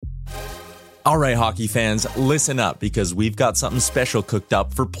All right, hockey fans, listen up because we've got something special cooked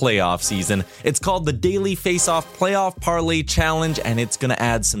up for playoff season. It's called the Daily Face-Off Playoff Parlay Challenge, and it's going to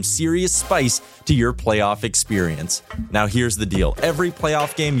add some serious spice to your playoff experience. Now, here's the deal. Every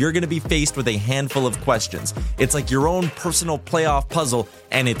playoff game, you're going to be faced with a handful of questions. It's like your own personal playoff puzzle,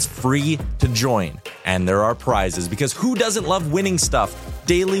 and it's free to join. And there are prizes, because who doesn't love winning stuff?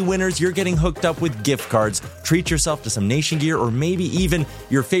 Daily winners, you're getting hooked up with gift cards. Treat yourself to some Nation gear or maybe even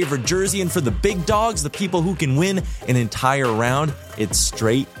your favorite jersey. And for the big dogs, the people who can win an entire round, it's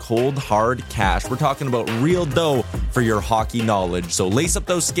straight, cold, hard cash. We're talking about real dough for your hockey knowledge. So lace up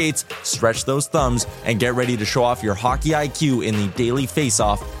those skates, stretch those thumbs, and get ready to show off your hockey IQ in the Daily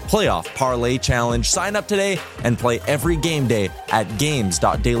Face-Off Playoff Parlay Challenge. Sign up today and play every game day at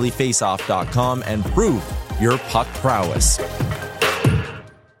games.dailyfaceoff.com and prove your puck prowess.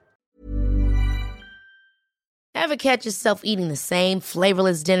 Ever catch yourself eating the same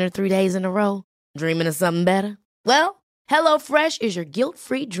flavorless dinner 3 days in a row? Dreaming of something better? Well, HelloFresh is your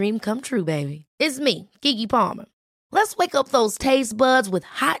guilt-free dream come true, baby. It's me, Keke Palmer. Let's wake up those taste buds with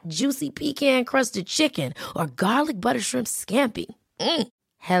hot, juicy pecan-crusted chicken or garlic butter shrimp scampi.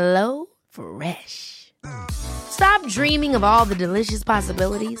 Hello Fresh. Stop dreaming of all the delicious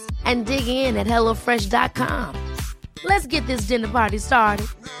possibilities and dig in at HelloFresh.com. Let's get this dinner party started.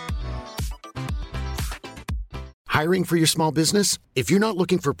 Hiring for your small business? If you're not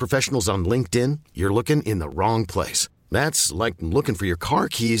looking for professionals on LinkedIn, you're looking in the wrong place. That's like looking for your car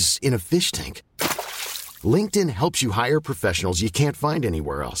keys in a fish tank. LinkedIn helps you hire professionals you can't find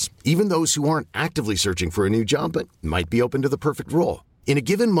anywhere else, even those who aren't actively searching for a new job but might be open to the perfect role. In a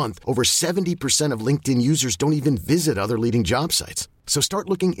given month, over 70% of LinkedIn users don't even visit other leading job sites. So start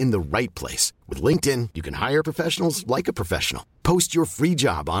looking in the right place. With LinkedIn, you can hire professionals like a professional. Post your free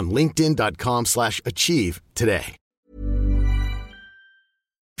job on linkedin.com/achieve today.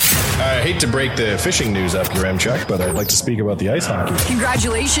 I hate to break the fishing news after Remchuk, but I'd like to speak about the ice hockey.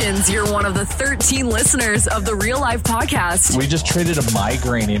 Congratulations, you're one of the 13 listeners of the Real Life Podcast. We just traded a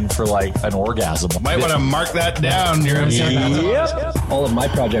migraine in for like an orgasm. Might want to mark that down. Yep. All of my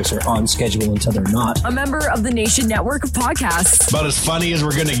projects are on schedule until they're not. A member of the Nation Network of Podcasts. About as funny as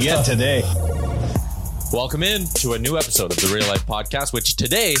we're going to get today. Welcome in to a new episode of the Real Life Podcast, which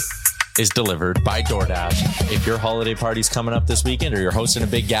today is delivered by DoorDash. If your holiday party's coming up this weekend or you're hosting a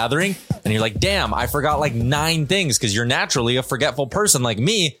big gathering and you're like, damn, I forgot like 9 things because you're naturally a forgetful person like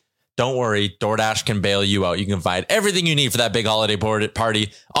me, don't worry, DoorDash can bail you out. You can find everything you need for that big holiday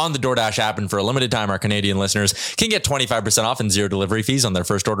party on the DoorDash app. And for a limited time, our Canadian listeners can get 25% off and 0 delivery fees on their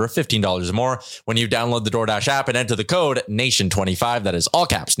first order of $15 or more when you download the DoorDash app and enter the code NATION25. That is all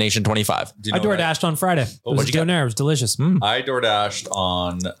caps, NATION25. I DoorDashed on Friday. It was down there. It was delicious. I DoorDashed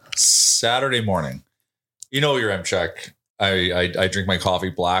on Saturday morning. You know your M-check. I drink my coffee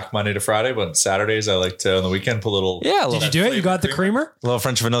black Monday to Friday, but on Saturdays I like to on the weekend put a little. Yeah, did you do it? You got the creamer? A little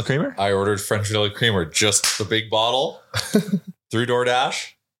French vanilla creamer? I ordered French vanilla creamer, just the big bottle, through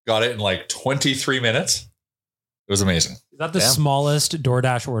DoorDash. Got it in like 23 minutes. It was amazing. Is that the smallest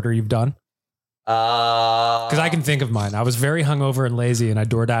DoorDash order you've done? Because I can think of mine. I was very hungover and lazy, and I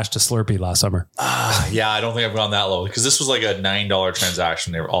DoorDashed a Slurpee last summer. Yeah, I don't think I've gone that low because this was like a $9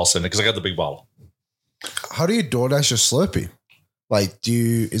 transaction. They were all sending because I got the big bottle. How do you DoorDash a Slurpee? Like,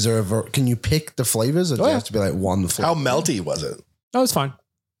 can you pick the flavors or do you have to be like one flavor? How melty was it? Oh, it's fine.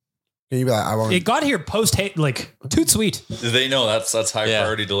 Can you be like, It got here post-hate, like, toot sweet. They know that's high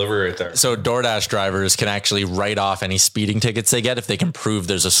priority delivery right there. So DoorDash drivers can actually write off any speeding tickets they get if they can prove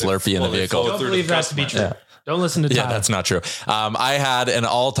there's a Slurpee in the vehicle. Don't believe that to be true. Yeah. Don't listen to Tyler. Yeah, that's not true. I had an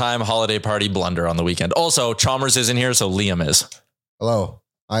all-time holiday party blunder on the weekend. Also, Chalmers isn't here, so Liam is. Hello,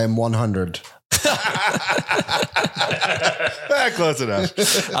 I am 100. Close enough.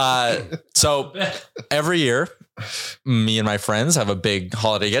 So every year, me and my friends have a big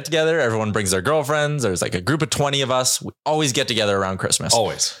holiday get together. Everyone brings their girlfriends. There's like a group of 20 of us. We always get together around Christmas.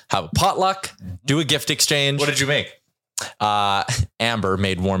 Always. Have a potluck, do a gift exchange. What did you make? Amber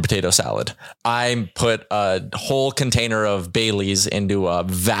made warm potato salad. I put a whole container of Baileys into a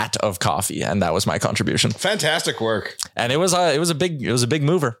vat of coffee, and that was my contribution. Fantastic work. And it was a big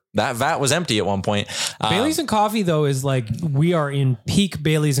mover. That vat was empty at one point. Baileys and coffee, though, is like we are in peak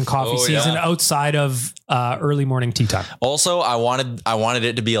Baileys and coffee season outside of early morning tea time. Also, I wanted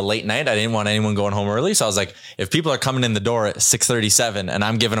it to be a late night. I didn't want anyone going home early, so I was like, if people are coming in the door at 6:37 and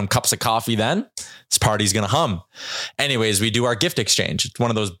I'm giving them cups of coffee, then this party's gonna hum. Anyways, we do our gift exchange. It's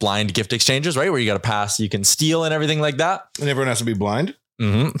one of those blind gift exchanges, right? Where you got to pass, you can steal and everything like that. And everyone has to be blind.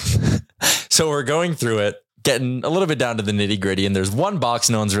 Mm-hmm. So we're going through it. getting a little bit down to the nitty gritty, and there's one box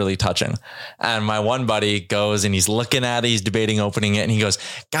no one's really touching. And my one buddy goes and he's looking at it, he's debating opening it, and he goes,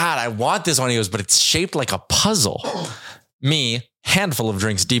 God, I want this one. He goes, but it's shaped like a puzzle. Me, handful of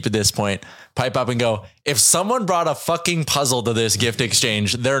drinks deep at this point, pipe up and go, if someone brought a fucking puzzle to this gift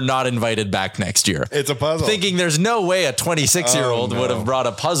exchange, they're not invited back next year. It's a puzzle. Thinking there's no way a 26-year-old would have brought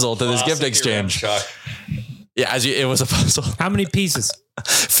a puzzle to this gift exchange. Yeah, it was a puzzle. How many pieces?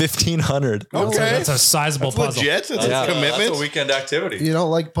 1,500. Okay. That's a sizable puzzle. Legit. It's a commitment. That's a weekend activity. You don't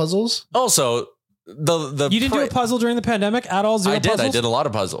like puzzles? Also, the You didn't do a puzzle during the pandemic at all? Zero I did. puzzles? I did a lot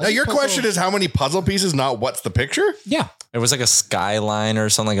of puzzles. Now, your question is how many puzzle pieces, not what's the picture? Yeah. It was like a skyline or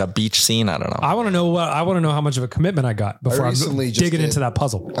something, like a beach scene. I don't know. I want to know how much of a commitment I got before I'm digging into that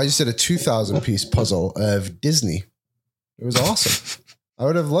puzzle. I just did a 2,000 piece puzzle of Disney. It was awesome. I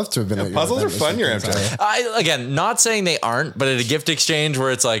would have loved to have been. At puzzles your are fun. Your MJ. Again, not saying they aren't, but at a gift exchange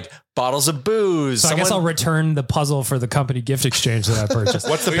where it's like bottles of booze. So I guess I'll return the puzzle for the company gift exchange that I purchased.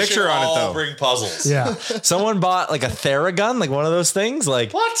 What's the picture on it though? Bring puzzles. Yeah. Someone bought like a Theragun, like one of those things.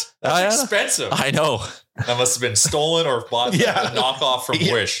 Like What? That's expensive. I know. That must have been stolen or bought a knockoff from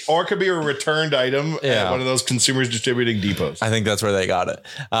Wish. Or it could be a returned item at Yeah. one of those consumers distributing depots. I think that's where they got it.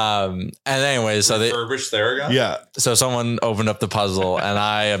 And anyway, so Refurbished Theragun? Yeah. So someone opened up the puzzle and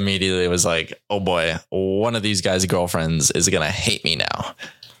I immediately was like, oh boy, one of these guys' girlfriends is going to hate me now.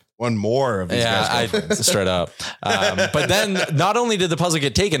 One more of these guys. I straight up. But then not only did the puzzle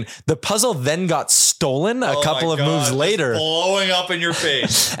get taken, the puzzle then got stolen a couple of moves later. Blowing up in your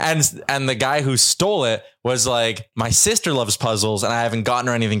face. And the guy who stole it was like, my sister loves puzzles and I haven't gotten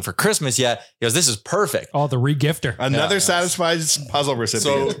her anything for Christmas yet. He goes, this is perfect. Oh, the regifter. Another satisfied puzzle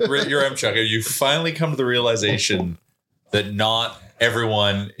recipient. So your M-Chuck, you finally come to the realization that not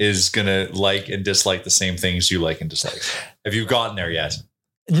everyone is going to like and dislike the same things you like and dislike. Have you gotten there yet?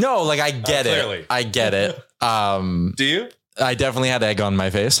 No, like I get clearly. it. I get it. Do you? I definitely had egg on my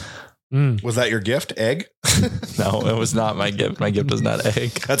face. Was that your gift? Egg? No, it was not my gift. My gift was not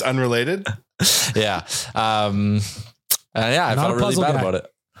egg. That's unrelated. Yeah. And yeah, I Not felt a really puzzle bad guy. about it.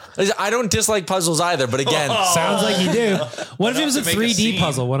 I don't dislike puzzles either, but again, Sounds like you do. What if it was a to make a 3D scene.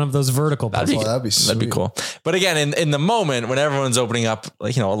 puzzle, one of those vertical puzzles? That'd be sweet. cool. But again, in the moment when everyone's opening up,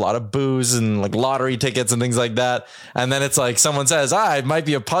 like, a lot of booze and like lottery tickets and things like that, and then it's like someone says, it might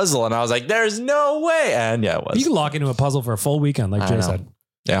be a puzzle, and I was like, there's no way. And yeah, it was. You can lock into a puzzle for a full weekend, like I Jay know. said.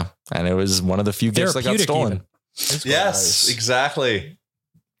 Yeah, and it was one of the few gifts that got Therapeutic stolen. even. Yes, exactly.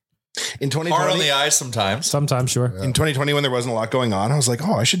 In Hard on 2020, the eyes sometimes. Sometimes, sure. in 2020, when there wasn't a lot going on, I was like,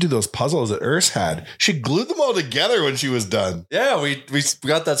 I should do those puzzles that Urs had. She glued them all together when she was done. Yeah, we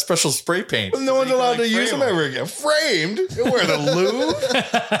got that special spray paint. No one's You can, allowed to frame use them ever again. Framed. Where the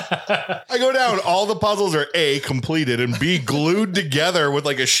lube? I go down. All the puzzles are A, completed, and B, glued together with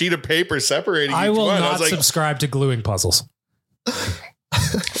like a sheet of paper separating I each will one. I not was like, subscribe to gluing puzzles.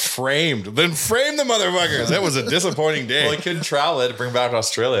 framed. Then frame the motherfuckers. That was a disappointing day. Well, I couldn't travel. I had to bring back to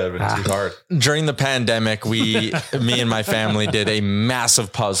Australia. It'd been too hard. During the pandemic, me and my family did a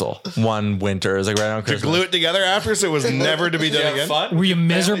massive puzzle one winter. It was like right on to Christmas. glue it together after, so it was never to be Did you done have again. fun? Were you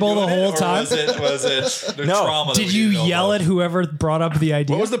miserable the Family doing whole it, or time? Was it the No. trauma? that Did we you didn't know yell about? at whoever brought up the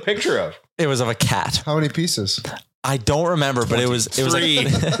idea? What was the picture of? It was of a cat. How many pieces? I don't remember, but it was Three. like,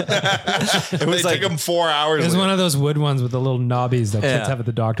 it was They like took them 4 hours. It was later. one of those wood ones with the little knobbies that Yeah. kids have at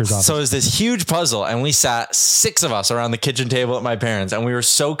the doctor's office. so it was this huge puzzle, and we sat 6 of us around the kitchen table at my parents', and we were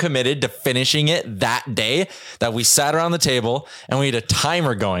so committed to finishing it that day that we sat around the table and we had a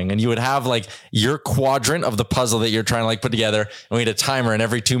timer going, and you would have like your quadrant of the puzzle that you're trying to like put together, and we had a timer, and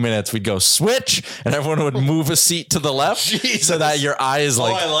every 2 minutes we'd go switch, and everyone would move a seat to the left so that your eyes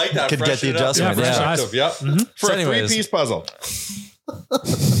like, I like that. could get the Freshen it up. adjustment. Yeah, fresh Yeah. eyes. Yep. for So a anyways. 3-piece puzzle.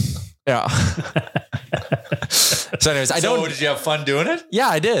 Yeah. So anyways, I So don't. did you have fun doing it? Yeah,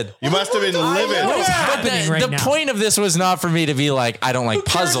 I did. You must have been livid. What is But happening right the now? point of this was not for me to be like, I don't like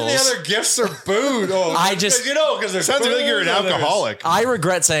puzzles. The other gifts are booed. Oh, I just- because there's Sounds like you're an booze and there's- alcoholic. I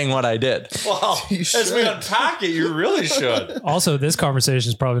regret saying what I did. Well, You as we should. unpack it, you really should. Also, this conversation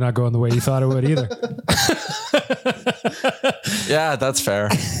is probably not going the way you thought it would either. Yeah, that's fair.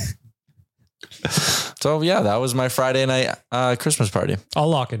 So yeah, that was my Friday night Christmas party. I'll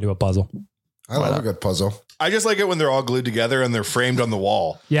lock into a puzzle. I love a good puzzle. I just like it when they're all glued together and they're framed on the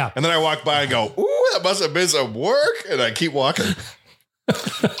wall. Yeah. And then I walk by and go, ooh, that must have been some work. And I keep walking.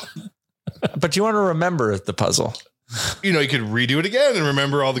 But you want to remember the puzzle. You could redo it again and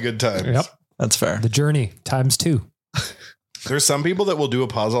remember all the good times. Yep. That's fair. The journey ×2. There's some people that will do a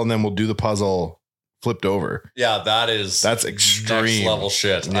puzzle and then will do the puzzle flipped over. Yeah, that's extreme next level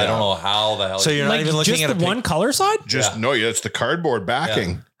shit. Yeah. I don't know how the hell. So you're not even looking just at the one color side? It's the cardboard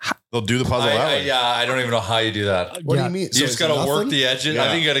backing. They'll do the puzzle that way. I don't even know how you do that. What do you mean? You just got to work the edges. Yeah. I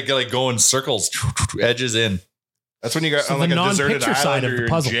think you got to like go in circles, edges in. That's when you got So on like the a deserted non-picture side island of or the you're in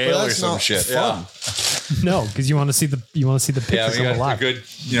puzzle. jail But or that's some not shit. fun. No, because you want to see the Yeah, pictures we of got a live. good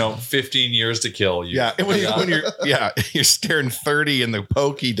 15 years to kill. Yeah, when you're staring 30 in the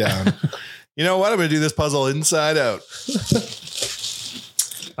pokey down. You know what? I'm going to do this puzzle inside out.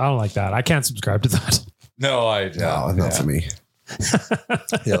 I don't like that. I can't subscribe to that. No, not for me.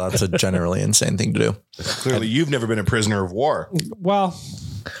 Yeah, that's a generally insane thing to do. Clearly, you've never been a prisoner of war. Well,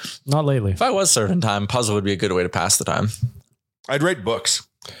 not lately. If I was serving time, puzzle would be a good way to pass the time. I'd write books.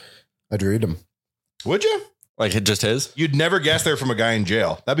 I'd read them. Would you? Like just his? You'd never guess they're from a guy in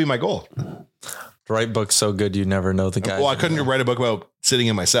jail. That'd be my goal. To write books so good you never know the guy. Well, I couldn't write a book about sitting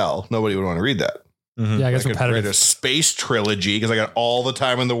in my cell. Nobody would want to read that. Yeah, I guess I could write repetitive. a space trilogy because I got all the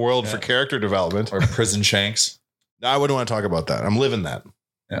time in the world for character development. Or prison shanks. No, I wouldn't want to talk about that. I'm living that.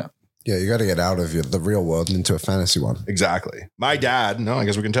 Yeah, you got to get out of the real world and into a fantasy one. Exactly. My dad, I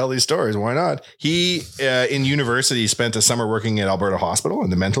guess we can tell these stories. Why not? He, in university, spent a summer working at Alberta Hospital in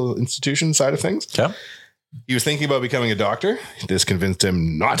the mental institution side of things. Okay. He was thinking about becoming a doctor. This convinced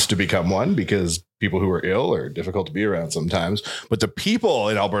him not to become one because people who are ill are difficult to be around sometimes. But the people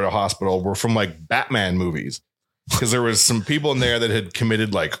in Alberta Hospital were from like Batman movies because there was some people in there that had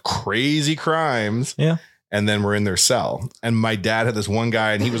committed like crazy crimes. Yeah. And then we're in their cell. And my dad had this one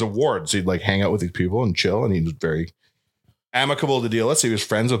guy and he was a ward. So he'd like hang out with these people and chill. And he was very amicable to deal with. So he was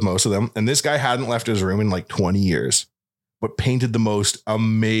friends with most of them. And this guy hadn't left his room in like 20 years, but painted the most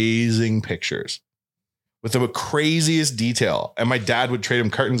amazing pictures with the craziest detail. And my dad would trade him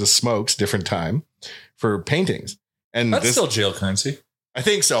cartons of smokes, different time, for paintings. And That's still jail currency. I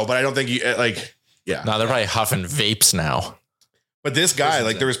think so, but I don't think you yeah. No, they're probably huffing vapes now. But this guy,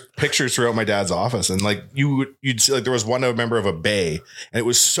 like there was pictures throughout my dad's office and like you'd see like there was one member of a bay and it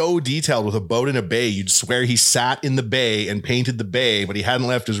was so detailed with a boat in a bay. You'd swear he sat in the bay and painted the bay, but he hadn't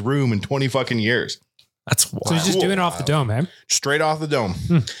left his room in 20 fucking years. That's wild. So he's just doing it off the dome, man. Straight off the dome.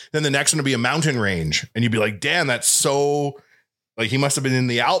 Then the next one would be a mountain range. And you'd be like, damn, that's so like he must have been in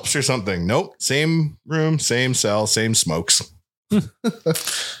the Alps or something. Nope. Same room, same cell, same smokes.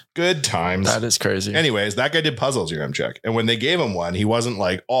 Good times. That is crazy. Anyways, that guy did puzzles, your check. And when they gave him one, he wasn't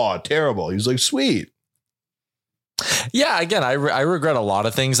like, oh, terrible. He was like, sweet. Yeah, again, I regret a lot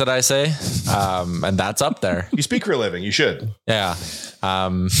of things that I say. And that's up there. You speak for a living. You should. Yeah.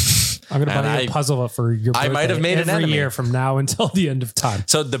 I'm going to buy you a puzzle for your birthday I might have made an every enemy. year from now until the end of time.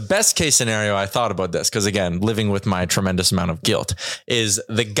 So the best case scenario, I thought about this because again, living with my tremendous amount of guilt, is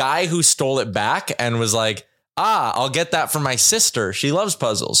the guy who stole it back and was like, I'll get that for my sister. She loves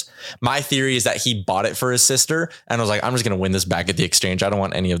puzzles. My theory is that he bought it for his sister and was like, I'm just going to win this back at the exchange. I don't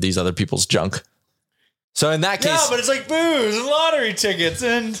want any of these other people's junk. So in that case, Yeah, but it's like booze and lottery tickets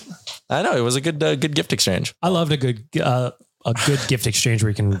and I know it was a good gift exchange. I loved a good gift exchange where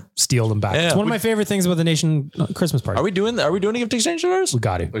you can steal them back. Yeah. It's one of my favorite things about the Nation Christmas party. Are we doing a gift exchange of ours? We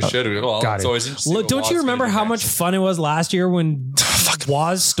got it. we should. Well, Got it's it. always interesting. Look, what don't Waz's you gonna remember do how next. much fun it was last year when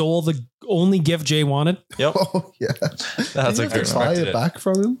Waz stole the only gift Jay wanted? Yep. Oh, yeah. That's a Did good you buy expected it it. back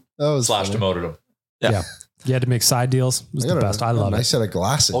from him? That was Slash funny. demoted him. Yeah. You had to make side deals. It was the best. I love nice it. set of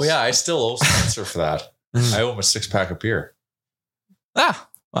glasses. Oh yeah, I still owe Spencer for that. I owe him a 6-pack of beer.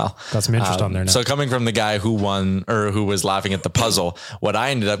 Well, Got some interest on there now. So coming from the guy who won or who was laughing at the puzzle, what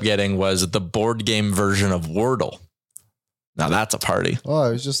I ended up getting was the board game version of Wordle. Now that's a party. Oh, I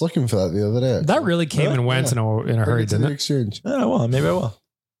was just looking for that the other day. that really came and went in a hurry, didn't it? Exchange. Yeah, well, maybe I will.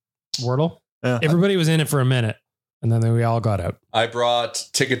 Wordle? Yeah. Everybody was in it for a minute and then we all got out. I brought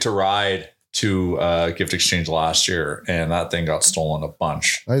Ticket to Ride to gift exchange last year, and that thing got stolen a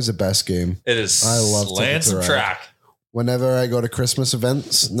bunch. That is the best game. It is I love land Ticket to some Ride. track. Whenever I go to Christmas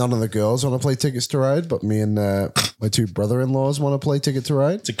events, none of the girls want to play Tickets to Ride, but me and my two brother-in-laws want to play Ticket to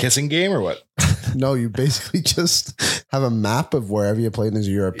Ride. It's a kissing game or what? No, you basically just have a map of wherever you're playing. There's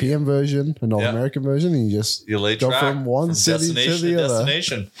a European version, a North American version, and you just You lay go track from one city to destination the other.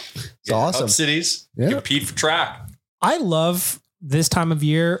 destination. It's awesome. Hub cities. Yeah. Compete for track. I love this time of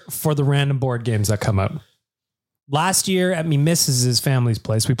year for the random board games that come out. Last year at me missus's family's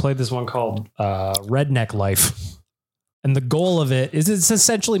place, we played this one called Redneck Life. And the goal of it is it's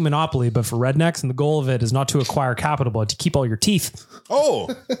essentially Monopoly, but for rednecks. And the goal of it is not to acquire capital, but to keep all your teeth. Oh,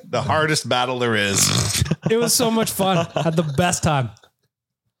 the hardest battle there is. It was so much fun. Had the best time.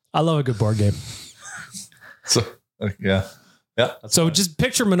 I love a good board game. So yeah. So just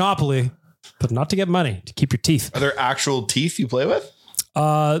picture Monopoly, but not to get money, to keep your teeth. Are there actual teeth you play with?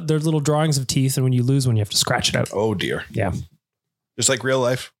 There's little drawings of teeth, and when you lose one, you have to scratch it out. Oh dear. Yeah. Just like real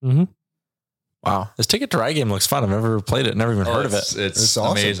life. Mm-hmm. Wow. This Ticket to Ride game looks fun. I've never played it. Never even heard of it. It's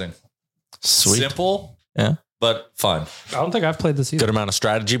awesome. amazing. Sweet. Simple, Yeah. but fun. I don't think I've played this either. Good amount of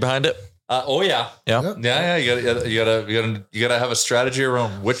strategy behind it. Oh yeah. Yeah. Yeah. You gotta have a strategy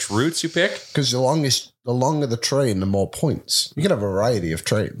around which routes you pick. Because the longer the train, the more points. You can have a variety of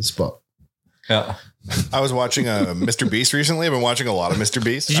trains, but Yeah. I was watching Mr. Beast recently. I've been watching a lot of Mr.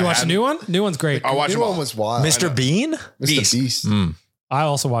 Beast. Did you watch the new one? New one's great. I watched the them new all. one was wild. Mr. Bean? Mr. Beast. I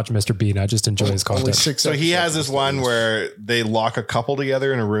also watch Mr. Bean. I just enjoy his Only content. 6 So he episodes. has this one where they lock a couple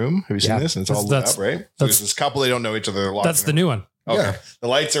together in a room. Have you seen Yeah. this? And it's all lit That's- up, right? So that's- there's this couple, they don't know each other. They're locked That's in the a new one. room. Okay. Yeah. The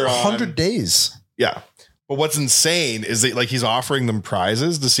lights are on. 100 days. Yeah. But what's insane is that like he's offering them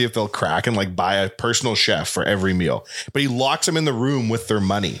prizes to see if they'll crack and like buy a personal chef for every meal. But he locks them in the room with their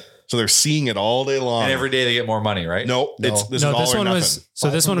money. So they're seeing it all day long. And every day they get more money, right? No, No. this is No, all this or one nothing.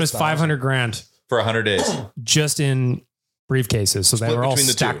 was this one was 500 grand For 100 days. just in briefcases. So they Split were all between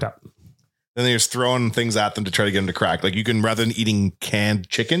the stacked two. up. Then they're just throwing things at them to try to get them to crack. Like you can, rather than eating canned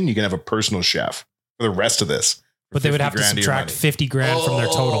chicken, you can have a personal chef for the rest of this. But they would 50 have to grand of your subtract money. 50 grand from their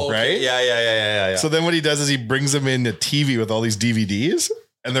total. Right? Yeah. So then what he does is he brings them in a TV with all these DVDs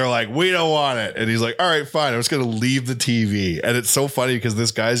and they're like, we don't want it. And he's like, all right, fine. I'm just going to leave the TV. And it's so funny because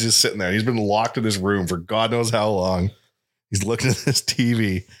this guy's just sitting there. He's been locked in this room for God knows how long. He's looking at this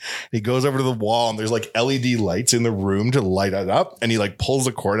TV. He goes over to the wall and there's like LED lights in the room to light it up. And he like pulls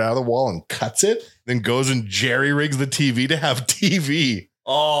the cord out of the wall and cuts it, then goes and jerry rigs the TV to have TV.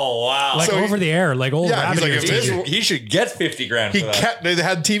 Oh, wow. Like So over the air, like old Yeah, he's rabbit like, ears. if this- He should get 50 grand He for that. kept, they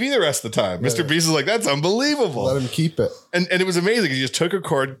had TV the rest of the time. Mr. Beast is like, that's unbelievable. Let him keep it. And it was amazing. He just took a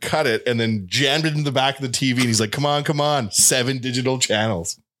cord, cut it, and then jammed it into the back of the TV. And he's like, come on. 7 digital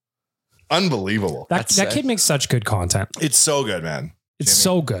channels. Unbelievable. That kid makes such good content. It's so good, man. It's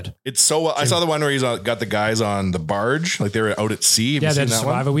so good. It's so well. I saw the one where he's got the guys on the barge, like they were out at sea. Have Yeah, you they seen had to that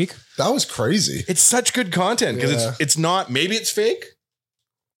survive one? a week. That was crazy. It's such good content because Yeah. it's not, maybe it's fake.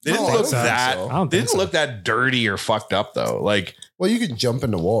 They didn't No, I look don't think that, so. I don't they think didn't so. look that dirty or fucked up though. Like, Well, you can jump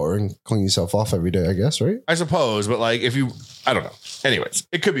in the water and clean yourself off every day, I guess, right? I suppose, but like if you, I don't know. Anyways,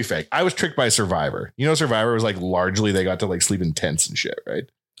 it could be fake. I was tricked by Survivor. You know, Survivor was like largely they got to like sleep in tents and shit, right?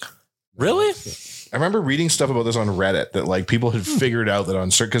 Really? I remember reading stuff about this on Reddit that like people had figured out that on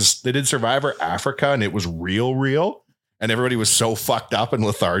because they did Survivor Africa and it was real. And everybody was so fucked up and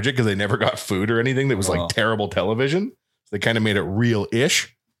lethargic because they never got food or anything. That was like terrible television. So they kind of made it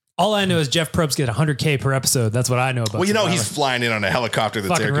real-ish. All I know is Jeff Probst get 100K per episode. That's what I know about. Well, you know, Survivor. he's flying in on a helicopter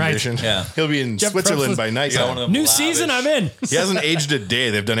that's Fucking air right. conditioned. Yeah. He'll be in Jeff Switzerland Probst by night. He's one of them New lavish- season, I'm in. He hasn't aged a day.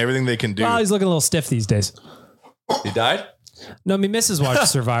 They've done everything they can do. Well, he's looking a little stiff these days. He died? No, my missus watched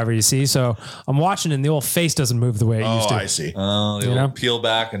Survivor, you see. So I'm watching and the old face doesn't move the way it used Oh, to. I see. Oh, You know? peel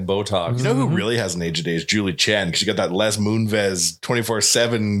back and Botox. You know who really hasn't aged a day is Julie Chen because she got that Les Moonves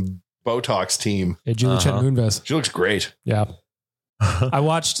 24/7 Botox team. Hey, Julie Chen Moonves. She looks great. Yeah. I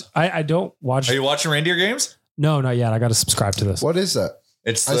watched, I don't watch. Are you watching reindeer games? No, not yet. I got to subscribe to this. What is that?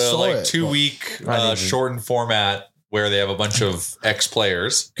 It's I the saw like it, 2-week I didn't. shortened format where they have a bunch of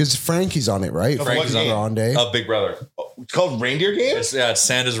ex-players Because Frankie's on it, right? Frankie's on it. Grande. of Big Brother. It's called Reindeer Games? It's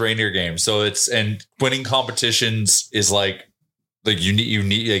Santa's reindeer game. So and winning competitions is like you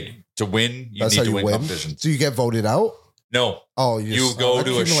need like to win. You That's need how to you win win. competitions. So you get voted out? No, Oh, you go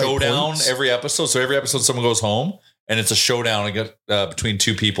to a showdown points. every episode. So every episode, someone goes home, and it's a showdown between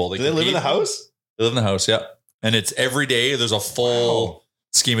two people. Do they live in the house? They live in the house, yeah. And it's every day. There's a full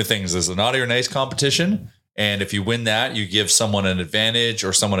scheme of things. There's a naughty or nice competition, and if you win that, you give someone an advantage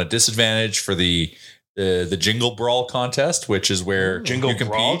or someone a disadvantage for the Jingle Brawl contest, which is where Jingle you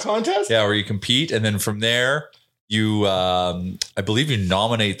compete. Brawl contest? Yeah, where you compete, and then from there, you I believe you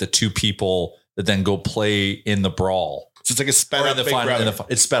nominate the two people that then go play in the brawl. So it's like a sped Or up in the Big final, Brother.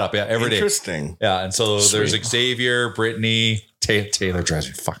 it's sped up, yeah, every day. Interesting. Yeah, and so there's Sweet. Xavier, Brittany, Taylor drives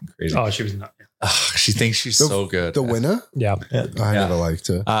me fucking crazy. Oh, she was not. She thinks she's so good. The winner? Yeah. I never liked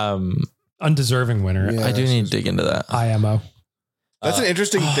her. Undeserving winner. Yeah. I do need to dig into that. IMO. That's an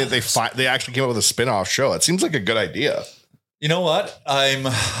interesting thing. They actually came up with a spin-off show. It seems like a good idea. You know what?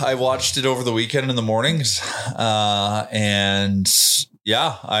 I watched it over the weekend in the mornings, and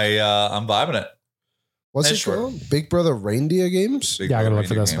yeah, I'm vibing it. What's Nice it short. called? Big Brother Reindeer Games? Big Yeah, I gotta Brother look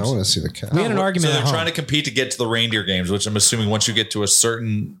for reindeer this. I games. want to see the cat. We had an So argument they're at home. trying to compete to get to the reindeer games, which I'm assuming once you get to a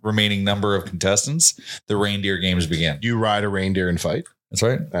certain remaining number of contestants, the reindeer games begin. You ride a reindeer and fight. That's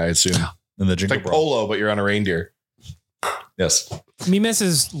right. I assume. And the It's Jingle like Brawl. polo, but you're on a reindeer. Yes. Me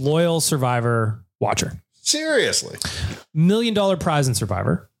missus loyal Survivor watcher. Seriously. $1 million prize in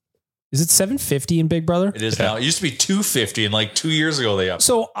Survivor. Is it $7.50 in Big Brother? It is now. It used to be $2.50, and like 2 years ago they upped.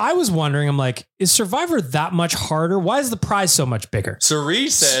 So I was wondering, I'm like, is Survivor that much harder? Why is the prize so much bigger? Sari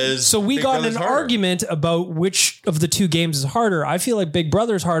says. So we Big got in Brother's an harder. argument about which of the two games is harder. I feel like Big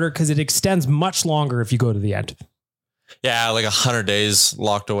Brother is harder because it extends much longer if you go to the end. Yeah, like 100 days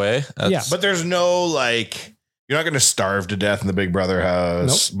locked away. Yeah. But there's no like, you're not going to starve to death in the Big Brother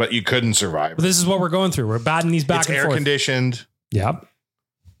house, but you couldn't survive. But this is what we're going through. We're batting these back It's and air forth. conditioned. Yep.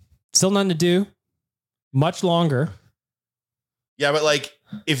 Still nothing to do. Much longer. Yeah, but like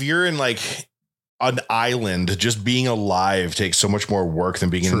if you're in like an island, just being alive takes so much more work than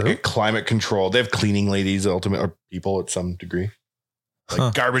being in climate control. They have cleaning ladies, ultimate or people at some degree.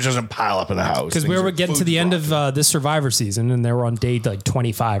 Like garbage doesn't pile up in a house. Because we were getting to the end of this Survivor season and they were on day like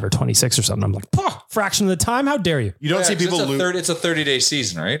 25 or 26 or something. I'm like, fraction of the time. How dare you? You don't see people lose. It's a 30-day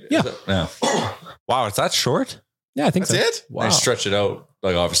season, right? Yeah. Yeah. Wow, it's that short? Yeah, I think That's so. it? Wow. They stretch it out,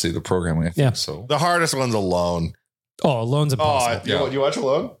 like obviously the programming. I think, Yeah. So The hardest one's Alone. Oh, Alone's impossible. You watch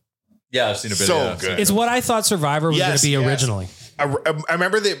Alone? yeah, I've seen a bit. So of good. It's what I thought Survivor was going to be originally. I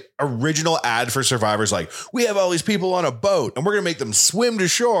remember the original ad for Survivor's like, we have all these people on a boat and we're going to make them swim to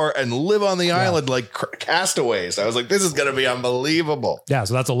shore and live on the island like castaways. I was like, this is going to be unbelievable. Yeah,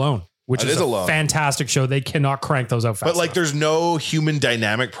 so that's Alone, which It is is a Alone. fantastic show. They cannot crank those out fast. But like, enough. there's no human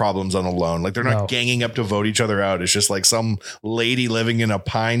dynamic problems on Alone. Like they're not No. ganging up to vote each other out. It's just like some lady living in a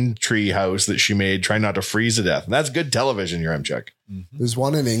pine tree house that she made, trying not to freeze to death. And that's good television, your M-Check. There's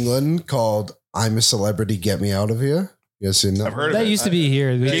one in England called I'm a Celebrity, Get Me Out of Here. You guys seen that? I've heard of that it. used to be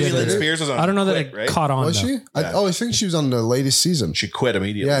here. We Jamie did Lynn it. Spears was on. I don't know that Quit, it right? caught on. Was though. she? I think she was on the latest season. She quit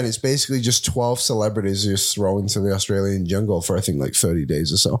immediately. Yeah, and it's basically just 12 celebrities just thrown into the Australian jungle for I think like 30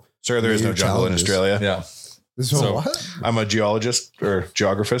 days or so. Sir, there is no New jungle in challenges. Australia. Yeah. This So- what? I'm a geologist or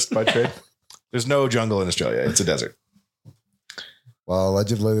geographist by trade. There's no jungle in Australia. It's a desert. Well,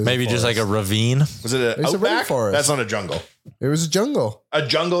 allegedly, there's Maybe just like a ravine. Was it It's a outback? rainforest. That's not a jungle. It was a jungle. A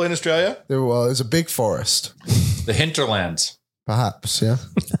jungle in Australia? There was a big forest, The hinterlands. perhaps. Yeah,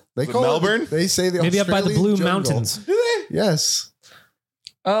 they Was Melbourne? They say the Maybe up by the Australian Blue jungle. Mountains. Do they? Yes,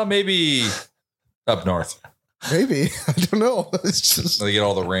 Maybe up north. maybe. I don't know. It's just They get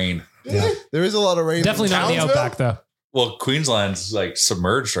all the rain. there is a lot of rain. Definitely not in the Townsville? outback, though. Well, Queensland's like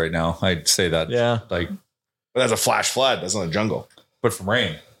submerged right now. I'd say that. Yeah. Like, But that's a flash flood. That's not a jungle. but from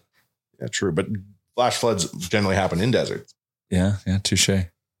rain. Yeah, true. But flash floods generally happen in deserts. Yeah. Yeah. Touche.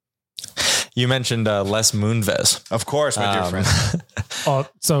 You mentioned Les Moonves. Of course, my dear friend. Oh,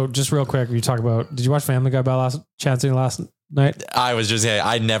 so just real quick, you talk about. Did you watch Family Guy last night? I was just,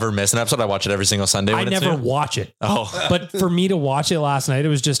 I never miss an episode. I watch it every single Sunday. I When it's never new. watch it. Oh, But for me to watch it last night, it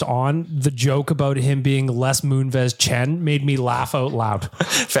was just on. The joke about him being Les Moonves Chen made me laugh out loud.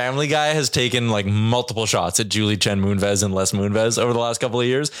 Family Guy has taken like multiple shots at Julie Chen Moonves and Les Moonves over the last couple of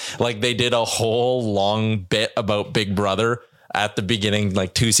years. Like they did a whole long bit about Big Brother at the beginning,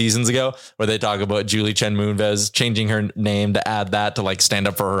 like 2 seasons ago, where they talk about Julie Chen Moonves changing her name to add that to like stand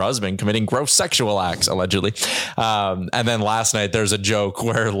up for her husband committing gross sexual acts, allegedly. And then last night there's a joke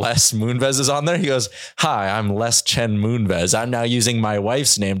where Les Moonves is on there. He goes, "Hi, I'm Les Chen Moonves. I'm now using my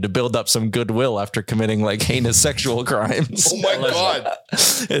wife's name to build up some goodwill after committing like heinous sexual crimes." Oh my God.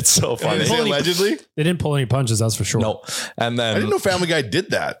 It's so funny. Did it say allegedly? They didn't pull any punches, that's for sure. No. And I then, didn't know Family Guy did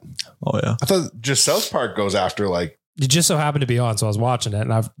that. oh yeah. I thought just South Park goes after like, It just so happened to be on, so I was watching it,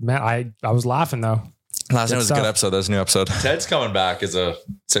 and I was laughing though. Last night was a good stuff. episode. There's a new episode. Ted's coming back as a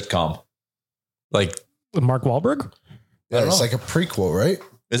sitcom. Like, With Mark Wahlberg. Yeah, it's like a prequel, right?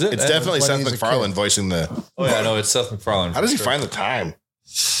 Is it? it's definitely when Seth he's a MacFarlane kid. voicing the. Oh yeah, no, it's Seth MacFarlane. How does he find the time?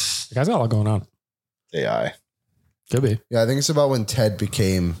 The guy's got a lot going on. AI. Could be. Yeah, I think it's about when Ted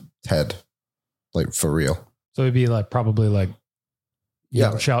became Ted, like for real. So it'd be like probably like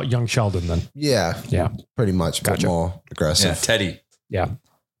Yeah. young Sheldon then. Yeah, Yeah. pretty much, but Gotcha. more aggressive. Yeah, Teddy. Yeah.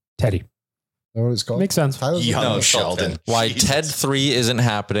 Teddy. Is that what it's called? Makes sense. Tyler's Young No, it's called Sheldon. Ted. why Jesus. Ted 3 isn't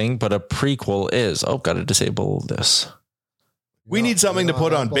happening, but a prequel is. Oh, got to disable this. We need something to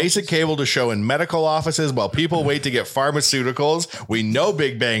put on basic cable to show in medical offices while people wait to get pharmaceuticals. We know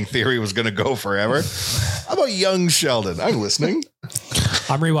Big Bang Theory was going to go forever. How about Young Sheldon? I'm listening.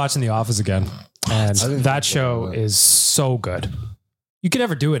 I'm rewatching The Office again, and didn't that think show about that. is so good. You could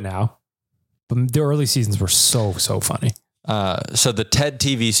never do it now, but the early seasons were so funny. So the Ted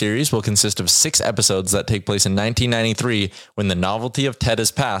TV series will consist of 6 episodes that take place in 1993 when the novelty of Ted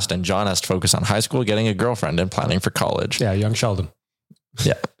is past and John has to focus on high school, getting a girlfriend, and planning for college. Yeah, young Sheldon.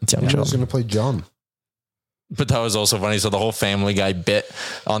 Yeah, it's young Who's Sheldon. going to play John? But that was also funny. So the whole Family Guy bit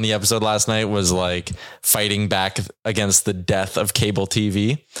on the episode last night was like fighting back against the death of cable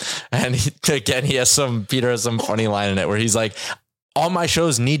TV. And Peter has some funny line in it where he's like, all my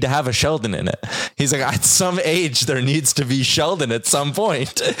shows need to have a Sheldon in it. He's like, at some age, there needs to be Sheldon at some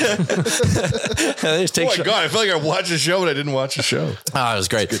point. Oh my God, I feel like I watched a show, but I didn't watch the show. Oh, it was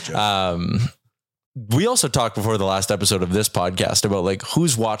great. We also talked before the last episode of this podcast about like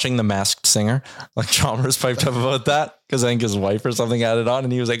who's watching The Masked Singer. Like Chalmers piped up about that because I think his wife or something had it on,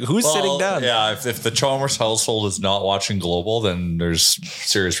 and he was like, "Who's sitting down?" Yeah, if the Chalmers household is not watching Global, then there's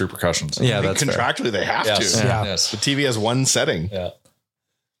serious repercussions. Yeah, that's contractually they have Yes. to. Yeah. Yes. The TV has one setting. Yeah.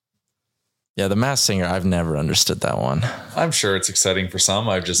 Yeah, The Masked Singer. I've never understood that one. I'm sure it's exciting for some.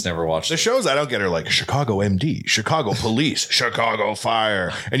 I've just never watched The it. shows I don't get are like Chicago MD, Chicago Police, Chicago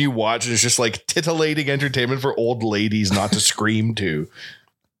Fire. And you watch and it's just like titillating entertainment for old ladies not to scream to.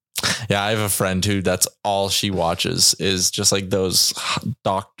 Yeah, I have a friend who that's all she watches is just like those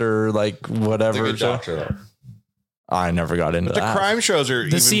doctor, like It's a whatever. good doctor, though. I never got into But the that. crime shows are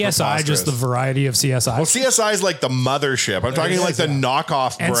The CSI, just the variety of CSI. Well, CSI is like the mothership. I'm talking like the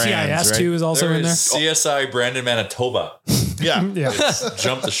knockoff brands. NCIS right? too is also There in there. is CSI Brandon, Manitoba. Yeah. Yeah.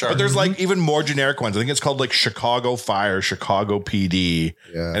 Jump the shark. But there's like even more generic ones. I think it's called like Chicago Fire, Chicago PD.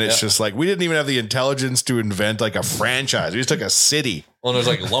 Yeah. And it's just like, we didn't even have the intelligence to invent like a franchise. We just took a city. Well, there's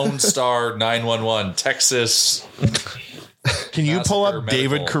like Lone Star, 911, Texas. Can you pull up Massacre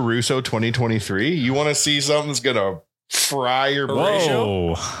David Medical. Caruso 2023? You want to see something that's going to fry your brain?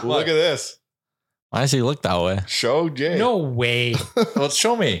 Whoa. Look at this. Why does he look that way? Show Jay. No way. Well,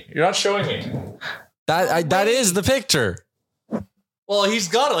 show me. You're not showing me. That is the picture. Well, he's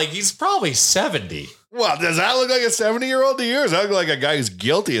got it. Like, he's probably 70. Well, does that look like a 70-year-old to you? Or does that look like a guy who's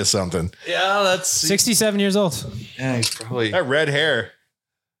guilty of something? Yeah, that's 67 years old. Yeah, he's probably That red hair.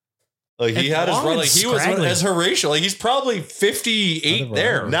 like he It's had his long run. and Like he was scraggly. as Horatio. Like he's probably 58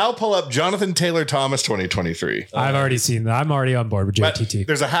 there. Now pull up Jonathan Taylor Thomas 2023. I've already seen that. I'm already on board with But JTT.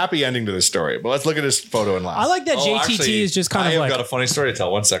 there's a happy ending to this story. But let's look at his photo and laugh. I like that Oh, JTT actually, is just kind I of have like got a funny story to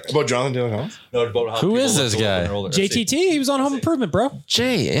tell. 1 second. About Jonathan Taylor Thomas? No, about how Who people is look this older guy? when they're older. Let's see. JTT. He was on Home Improvement, bro.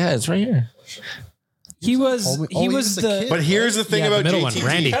 Jay, yeah, it's right here. He was the the kid. But here's the thing Yeah, the about middle JTT. one,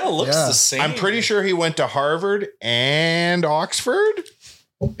 Randy. He kind of looks Yeah. the same. I'm pretty sure he went to Harvard and Oxford,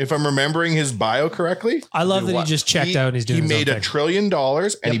 if I'm remembering his bio correctly. I love that what? he just checked out and he's doing He his made own $1 thing. trillion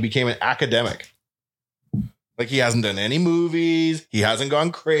and he became an academic. Like he hasn't done any movies. He hasn't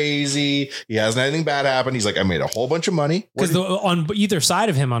gone crazy. He hasn't had anything bad happen. He's like, I made a whole bunch of money. Because on either side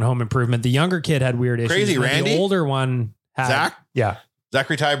of him on Home Improvement, the younger kid had weird issues. Crazy and then Randy? The older one had Zach? Yeah,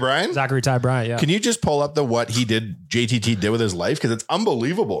 Zachary Ty Bryan? Zachary Ty Bryant. Yeah. Can you just pull up what he did, JTT did with his life? Because it's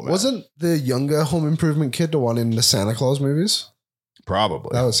unbelievable, man. Wasn't the younger Home Improvement kid the one in the Santa Claus movies? Probably.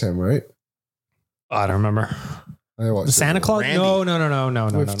 That was him, right? I don't remember. I watched The Santa it. Claus? Randy. No.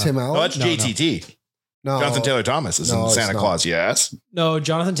 with Tim Allen. No, that's No, JTT. No, Jonathan Taylor Thomas is No, in it's Santa not. Claus, yes. No,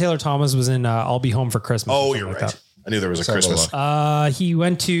 Jonathan Taylor Thomas was in I'll Be Home for Christmas. or Oh, something you're like right. I knew there was a Let's have a Christmas. look. He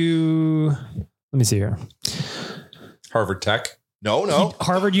went to, let me see here. Harvard Tech. No.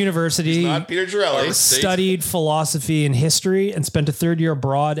 Harvard University. Not Peter Girelli. Studied philosophy and history and spent a third year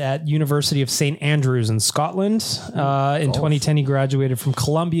abroad at University of St. Andrews in Scotland. In 2010, he graduated from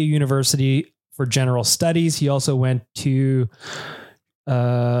Columbia University for general studies. He also went to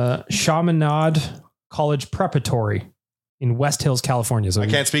Chaminade College Preparatory in West Hills, California. So I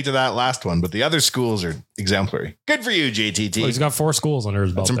can't speak to that last one, but the other schools are exemplary. Good for you, JTT. he's got 4 schools under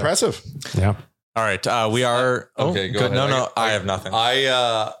his belt. That's impressive. There. Yeah. All right, we are Okay, go ahead. No, I have nothing.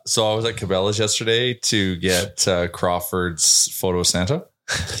 So I was at Cabela's yesterday to get Crawford's photo Santa.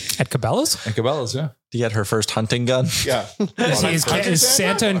 At Cabela's? At Cabela's, yeah. to get her first hunting gun. Yeah. Is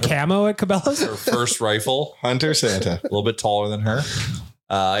Santa in camo at Cabela's? Her first rifle, Hunter Santa. a little bit taller than her.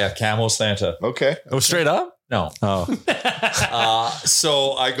 Yeah, camo Santa. Okay. Oh, straight up? No. Oh,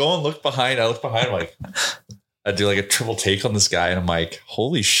 So I go and look behind. I look behind, like I do like a triple take on this guy, and I'm like,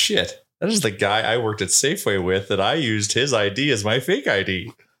 holy shit. That is the guy I worked at Safeway with that I used his ID as my fake ID.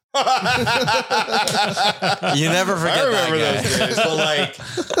 you never forget I remember that those guy. days. So like,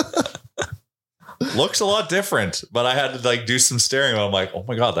 looks a lot different, but I had to like do some staring. I'm like, oh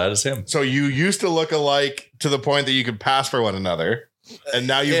my God, that is him. So you used to look alike to the point that you could pass for one another, and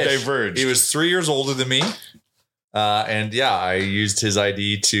now you've Ish. diverged. He was 3 years older than me. And yeah, I used his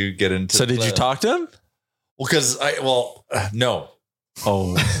ID to get into So did you talk to him? Well, no.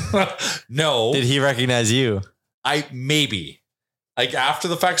 Oh, No. did he recognize you? Maybe like after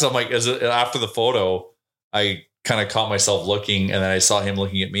the fact, 'cause I'm like, after the photo, I kind of caught myself looking, and then I saw him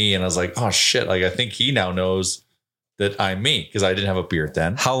looking at me, and I was like, oh shit. Like, I think he now knows that I'm me, because I didn't have a beard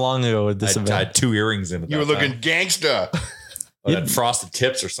then. How long ago would this have I been? had 2 earrings in it. You were looking gangsta. I had frosted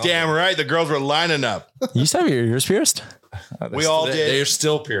tips or something. Damn right. The girls were lining up. You used to have your ears pierced? We all did. They're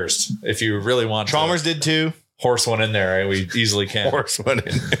still pierced. If you really want Chalmers did too. horse one in there. Right? We easily can. Horse one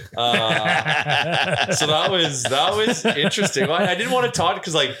in. So that was interesting. I didn't want to talk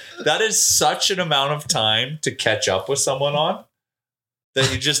because like that is such an amount of time to catch up with someone on that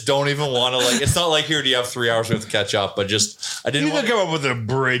you just don't even want to like. It's not like here do you have 3 hours worth to catch up, but just I didn't want to come up with an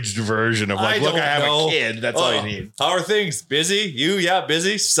abridged version of like, look, I have a kid. That's all you need. How are things? Busy? You? Yeah,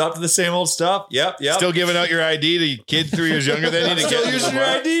 busy. Stuck to the same old stuff. Yep. Still giving out your ID to kid 3 years younger than you to Still get using your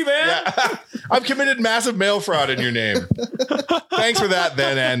ID, man. Yeah. I've committed massive mail fraud in your name. Thanks for that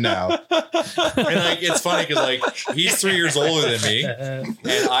then and now. And like it's funny because like he's 3 years older than me, and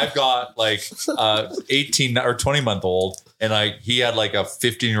I've got like 18 or 20-month-old, and like he had like a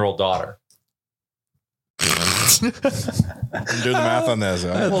 15-year-old daughter. I'm doing the math on this.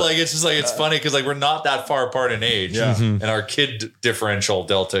 Huh? Well, like it's just like it's funny because like we're not that far apart in age, and our kid differential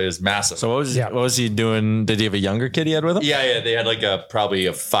delta is massive. So what was he doing? Did he have a younger kid he had with him? Yeah, they had like probably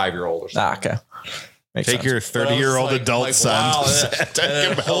a 5-year-old or something. Okay. Makes Take sense. your 30-year-old adult son. Wow, and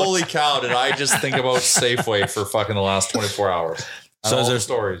then, holy cow, did I just think about Safeway for fucking the last 24 hours. So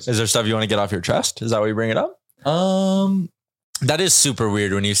is there stuff you want to get off your chest? Is that why you bring it up? That is super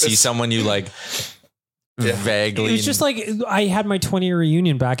weird when you see someone you like vaguely. It was just like I had my 20-year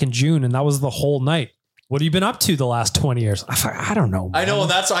reunion back in June, and that was the whole night. What have you been up to the last 20 years? I don't know, man. I know, and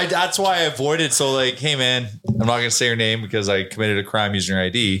that's why I avoided. So like, hey man, I'm not going to say your name because I committed a crime using your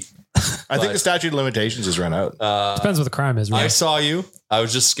ID. I think the statute of limitations has run out. Depends what the crime is. Right? I saw you. I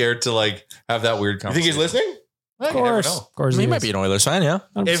was just scared to like have that weird conversation. You think he's listening? Of course. He might be an Oilers fan, yeah.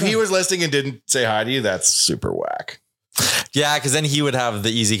 100%. If he was listening and didn't say hi to you, that's super whack. Yeah, because then he would have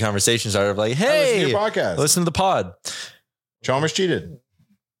the easy conversation started of like, hey, listen to your podcast. Listen to the pod. Chalmers cheated.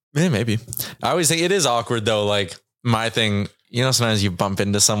 Yeah, maybe. I always think it is awkward though. Like my thing, sometimes you bump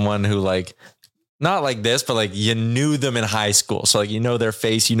into someone who like, not like this, but like you knew them in high school. So like, their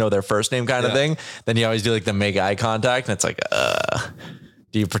face, their first name kind of thing. Then you always do like the make eye contact. And it's like,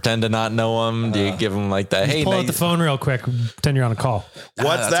 do you pretend to not know them? Do you give them like that? Hey, pull out the phone real quick. Pretend you're on a call.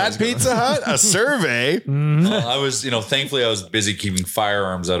 What's that, Pizza Hut? A survey? I was, thankfully I was busy keeping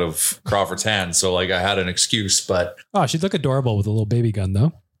firearms out of Crawford's hands. So like I had an excuse, but. Oh, she'd look adorable with a little baby gun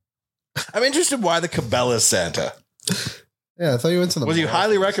though. I'm interested why the Cabela Santa. Yeah, I thought you went to the. Was he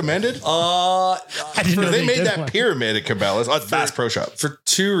highly recommended? I didn't know they made that one. pyramid at Cabela's. Oh, Bass Pro Shop. For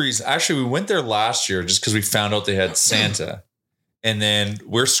 2 reasons. Actually, we went there last year just because we found out they had Santa. And then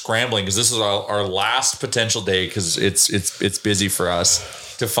we're scrambling because this is our last potential day because it's busy for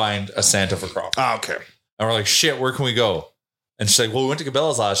us to find a Santa for Crawford. Oh, okay. And we're like, shit, where can we go? And she's like, well, we went to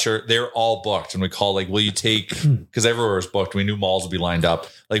Cabela's last year. They're all booked. And we called like, will you take, because everywhere was booked. We knew malls would be lined up.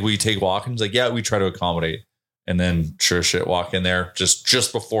 Like, will you take walk-ins? Like, yeah, we try to accommodate. And then sure shit, walk in there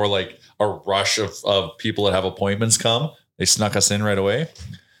just before like a rush of people that have appointments come. They snuck us in right away.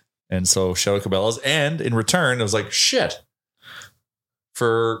 And so shout out Cabela's. And in return, it was like, shit.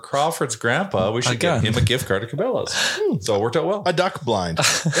 For Crawford's grandpa, we should get him a gift card to Cabela's. So it worked out well. A duck blind.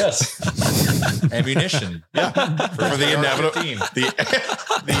 Yes. Ammunition. Yeah. For the inevitable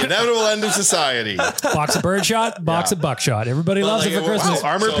the inevitable end of society. Box of birdshot, box of buckshot. Everybody loves it for Christmas.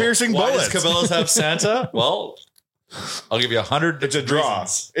 Armor piercing bullets. Why does Cabela's have Santa? Well, I'll give you 100. It's a draw.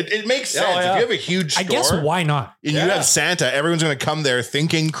 It makes sense. Yeah. If you have a huge store, I guess why not? And you have Santa, everyone's going to come there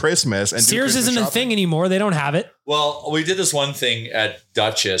thinking Christmas. And Sears isn't a thing anymore. They don't have it. Well, we did this one thing at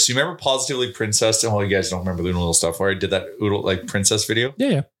Duchess. You remember Positively Princess? Oh, you guys don't remember the little stuff where I did that Oodle like princess video?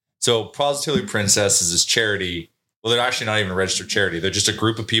 Yeah. So Positively Princess is this charity. Well, they're actually not even a registered charity. They're just a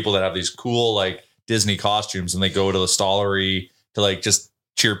group of people that have these cool like Disney costumes, and they go to the Stollery to like just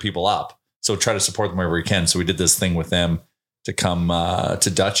cheer people up. So try to support them wherever we can. So we did this thing with them to come to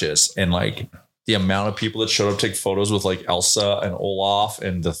Duchess, and like the amount of people that showed up to take photos with like Elsa and Olaf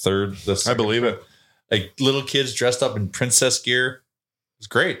and the second, I believe it. Like little kids dressed up in princess gear. It was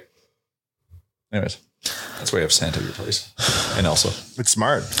great. Anyways, that's why you have Santa at your place. And Elsa. It's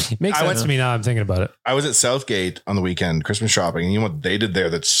smart. Makes sense to me now. I'm thinking about it. I was at Southgate on the weekend, Christmas shopping, and you know what they did there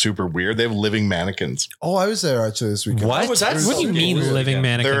that's super weird? They have living mannequins. Oh, I was there actually this weekend. What? What do you mean living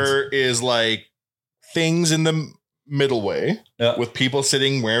mannequins? There is like things in the middle way with people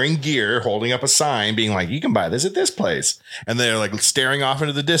sitting wearing gear, holding up a sign, being like, you can buy this at this place. And they're like staring off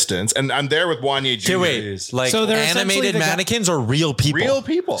into the distance. And I'm there with Wanye Jr. Wait, like So they're animated mannequins or real people? Real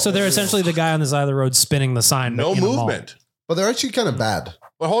people. So they're essentially the guy on the side of the road spinning the sign. No in a mall. movement. But they're actually kind of bad.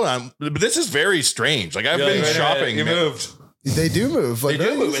 But hold on. But this is very strange. Like I've been shopping. You moved. They do move. Like, They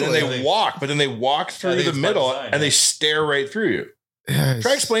do move. And then easily. they walk, but then they walk through the middle and they stare right through you. Yes.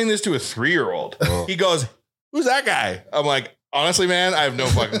 Try explaining this to a 3-year-old. He goes, who's that guy? I'm like, honestly, man, I have no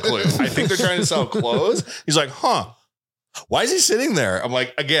fucking clue. I think they're trying to sell clothes. He's like, huh. Why is he sitting there? I'm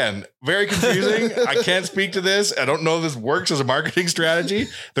like, again, very confusing. I can't speak to this. I don't know if this works as a marketing strategy.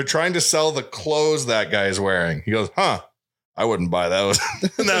 They're trying to sell the clothes that guy is wearing. He goes, I wouldn't buy those.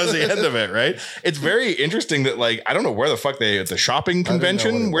 And that was the end of it, right? It's very interesting that, like, I don't know where the fuck at the shopping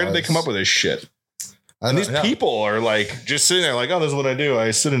convention, where did they come up with this shit? And these people are like just sitting there like, oh, this is what I do. I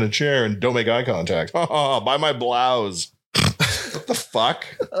sit in a chair and don't make eye contact. Buy my blouse. What the fuck?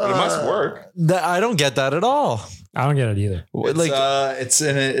 But it must work. I don't get that at all. I don't get it either. It's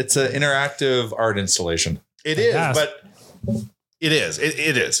an interactive art installation. It is, but it is.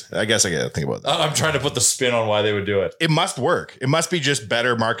 It is. I guess I got to think about that. I'm trying to put the spin on why they would do it. It must work. It must be just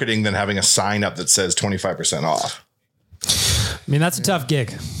better marketing than having a sign up that says 25% off. I mean, that's a tough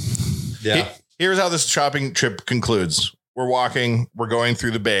gig. Yeah. Here's how this shopping trip concludes. We're walking. We're going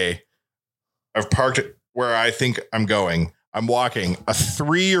through the bay. I've parked where I think I'm going. I'm walking. A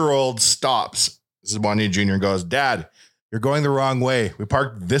 3-year-old stops. This is Wanya Jr. and goes, Dad, you're going the wrong way. We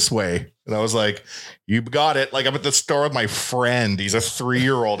parked this way. And I was like, you got it. Like, I'm at the store with my friend. He's a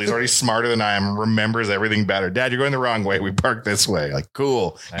 3-year-old. He's already smarter than I am. Remembers everything better. Dad, you're going the wrong way. We parked this way. Like,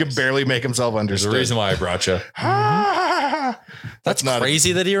 cool. Nice. Can barely make himself understood. There's a reason why I brought you. That's not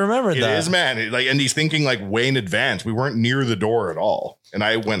crazy that he remembered that. It is, man. And he's thinking like way in advance. We weren't near the door at all. And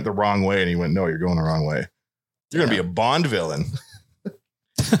I went the wrong way. And he went, no, you're going the wrong way. You're going to be a Bond villain.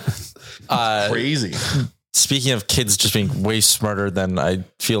 Crazy. Speaking of kids just being way smarter than I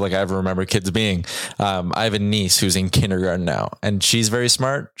feel like I ever remember kids being, I have a niece who's in kindergarten now, and she's very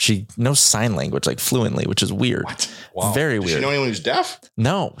smart. She knows sign language like fluently, which is weird. What? Wow. Very Does weird. she know anyone who's deaf?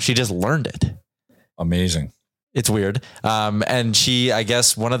 No, she just learned it. Amazing. It's weird. And she, I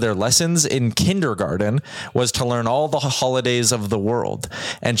guess one of their lessons in kindergarten was to learn all the holidays of the world.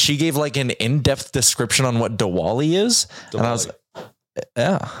 And she gave like an in-depth description on what Diwali is. Diwali. And I was,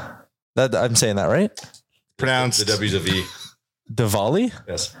 yeah, I'm saying that right? Pronounced the W's of E. Diwali?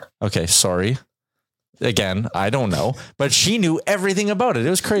 Yes. Okay. Sorry. Again, I don't know, but she knew everything about it. It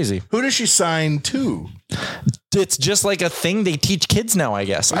was crazy. Who does she sign to? It's just like a thing they teach kids now, I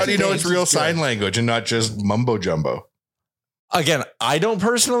guess. How do you know it's real sign language and not just mumbo jumbo? Again, I don't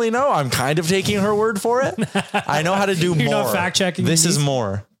personally know. I'm kind of taking her word for it. I know how to do more. You're not fact checking. This is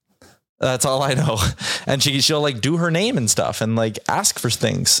more. That's all I know. And she'll like do her name and stuff and like ask for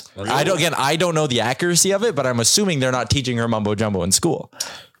things. Really? I don't know the accuracy of it, but I'm assuming they're not teaching her mumbo jumbo in school.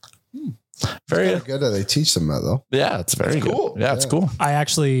 Very good. They teach them that though. Yeah, it's very cool. Yeah, it's cool. I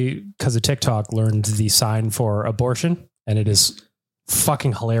actually, because of TikTok, learned the sign for abortion, and it is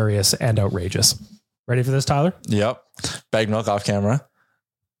fucking hilarious and outrageous. Ready for this, Tyler? Yep. Bag milk off camera.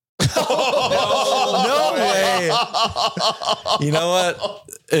 No way. You know what?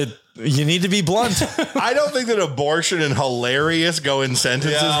 You need to be blunt. I don't think that abortion and hilarious go in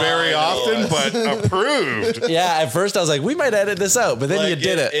sentences very often, but approved. Yeah, at first I was like, we might edit this out, but then like you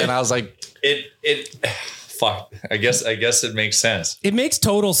did it, and I was like, fuck. I guess it makes sense. It makes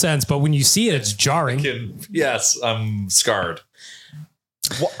total sense, but when you see it, it's jarring. Yes, I'm scarred.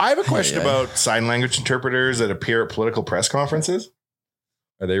 Well, I have a question about sign language interpreters that appear at political press conferences.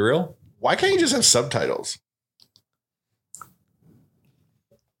 Are they real? Why can't you just have subtitles?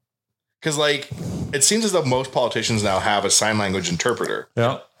 Because, like, it seems as though most politicians now have a sign language interpreter.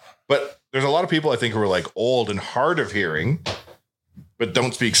 Yeah. But there's a lot of people, I think, who are, like, old and hard of hearing, but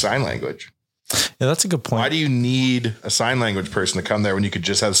don't speak sign language. Yeah, that's a good point. Why do you need a sign language person to come there when you could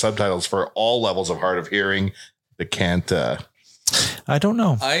just have subtitles for all levels of hard of hearing that can't... I don't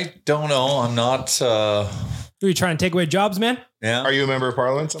know. I'm not... Are you trying to take away jobs, man? Yeah. Are you a member of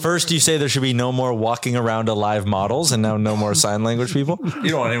parliament? First, you say there should be no more walking around alive models, and now no more sign language people. You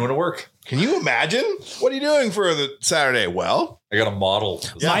don't want anyone to work. Can you imagine? What are you doing for the Saturday? Well, I got a model.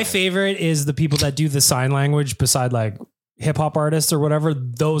 My favorite is the people that do the sign language beside like hip hop artists or whatever.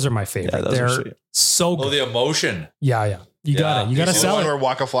 Those are my favorite. Yeah, they're so good. Oh, the emotion. Yeah. You got it. You got to sell the it. one where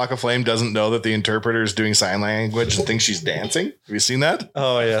Waka Flocka Flame doesn't know that the interpreter is doing sign language and thinks she's dancing. Have you seen that?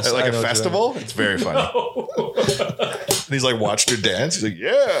 Oh, yes. At like a festival? It's very funny. No. And he's like, watched her dance. He's like,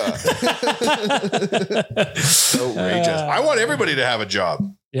 yeah. Outrageous. I want everybody to have a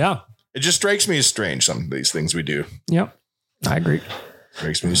job. Yeah. It just strikes me as strange, some of these things we do. Yep. I agree.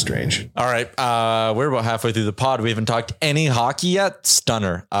 Makes me strange. All right. We're about halfway through the pod. We haven't talked any hockey yet.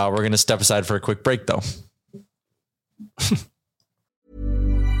 Stunner. We're going to step aside for a quick break, though.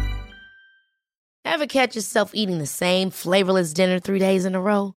 Ever catch yourself eating the same flavorless dinner 3 days in a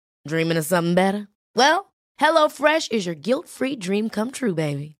row? Dreaming of something better? Well, HelloFresh is your guilt-free dream come true,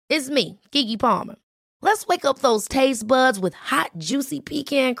 baby. It's me, Keke Palmer. Let's wake up those taste buds with hot, juicy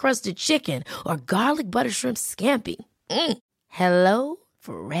pecan-crusted chicken or garlic butter shrimp scampi. Hello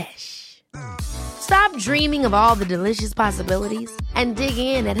Fresh. Stop dreaming of all the delicious possibilities and dig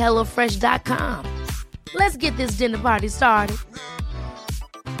in at HelloFresh.com. Let's get this dinner party started.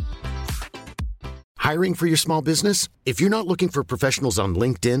 Hiring for your small business? If you're not looking for professionals on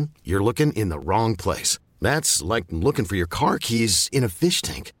LinkedIn, you're looking in the wrong place. That's like looking for your car keys in a fish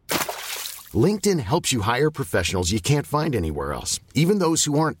tank. LinkedIn helps you hire professionals you can't find anywhere else, even those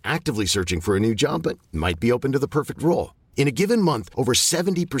who aren't actively searching for a new job but might be open to the perfect role. In a given month, over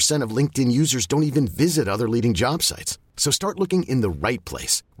 70% of LinkedIn users don't even visit other leading job sites. So start looking in the right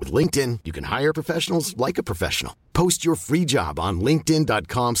place. With LinkedIn, you can hire professionals like a professional. Post your free job on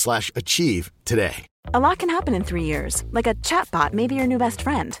linkedin.com/achieve today. A lot can happen in 3 years, like a chatbot may be your new best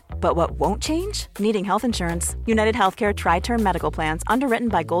friend. But what won't change? Needing health insurance. United Healthcare Tri-Term Medical Plans, underwritten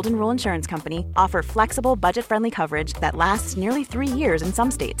by Golden Rule Insurance Company, offer flexible, budget-friendly coverage that lasts nearly 3 years in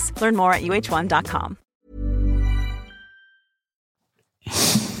some states. Learn more at uh1.com.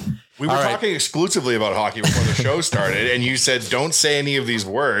 We were talking exclusively about hockey before the show started, and you said, don't say any of these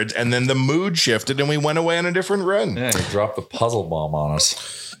words. And then the mood shifted and we went away on a different run. Yeah, you dropped the puzzle bomb on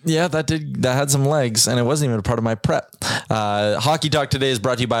us. Yeah, that had some legs, and it wasn't even a part of my prep. Hockey Talk today is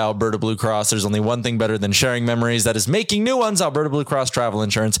brought to you by Alberta Blue Cross. There's only one thing better than sharing memories. That is making new ones. Alberta Blue Cross Travel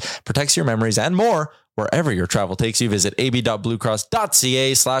Insurance protects your memories and more wherever your travel takes you. Visit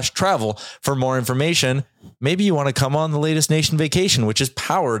ab.bluecross.ca/travel for more information. Maybe you want to come on the latest Nation Vacation, which is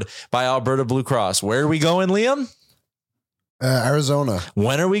powered by Alberta Blue Cross. Where are we going, Liam? Arizona.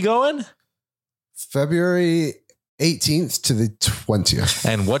 When are we going? February 18th to the 20th.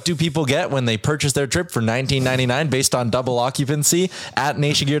 And what do people get when they purchase their trip for $19.99 based on double occupancy at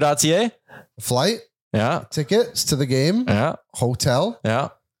nationgear.ca? Flight. Yeah. Tickets to the game. Yeah. Hotel. Yeah.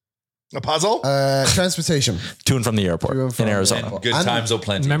 A puzzle? Transportation. To and from the airport in Arizona. And good times,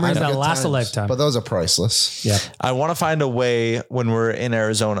 plenty. Memories that Good last a times, lifetime. But those are priceless. Yeah. I want to find a way when we're in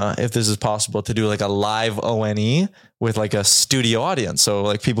Arizona, if this is possible, to do like a live ONE with like a studio audience. So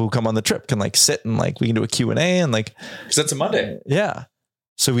like people who come on the trip can like sit and like we can do a Q&A and like. Because that's a Monday. Yeah.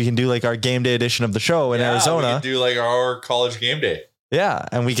 So we can do like our game day edition of the show in Arizona. We can do like our college game day. Yeah.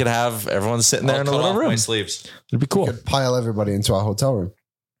 And we could have everyone sitting there in a little room. My sleeves. It'd be cool. We could pile everybody into our hotel room.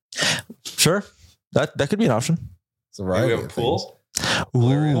 Sure. That could be an option. It's a variety. We have a pool.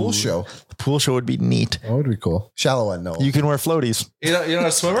 Pool show. The pool show would be neat. That would be cool. Shallow end, no. You can wear floaties. You're not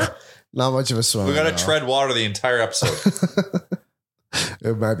a swimmer? Not much of a swimmer. We got to tread water the entire episode.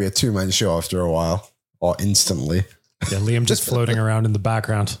 It might be a two-man show after a while. Or instantly. Yeah, Liam just floating around in the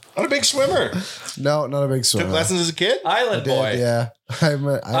background. Not a big swimmer. No, not a big swimmer. Took lessons as a kid? Island boy. Yeah. I'm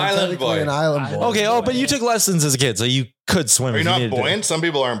Island boy. an island boy. Okay. Oh, but you took lessons as a kid, so you could swim. Are you if not needed to. buoyant? Some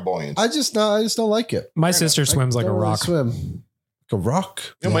people aren't buoyant. I just don't like it. My sister swims like a Don't really rock. Swim. Like a rock?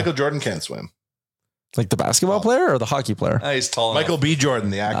 You know, Michael Jordan can't swim. Like the basketball player or the hockey player? He's tall Michael enough. B. Jordan,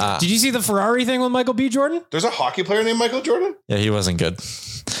 the actor. Did you see the Ferrari thing with Michael B. Jordan? There's a hockey player named Michael Jordan? Yeah, he wasn't good.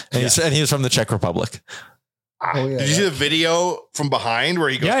 And he was from the Czech Republic. Oh, yeah. Did you see the video from behind where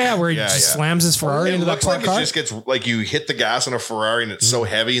he goes? Where he just slams his Ferrari It into that looks like car? it just gets like you hit the gas on a Ferrari and it's so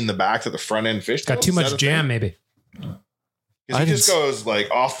heavy in the back that the front end fish. Got too much jam, maybe. He just goes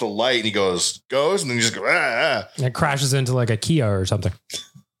like off the light and he goes, and then you just go, ah. And it crashes into like a Kia or something.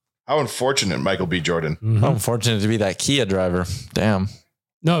 How unfortunate, Michael B. Jordan. Mm-hmm. How unfortunate to be that Kia driver. Damn.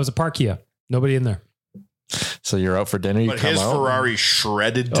 No, it was a park Kia. Nobody in there. So you're out for dinner. You But come his out. Ferrari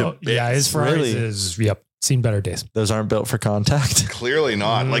shredded to bits. Yeah, his Ferrari Really? is, seen better days. Those aren't built for contact. Clearly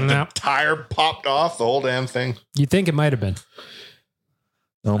not. Like the Nope. tire popped off, the whole damn thing. You'd think it might have been.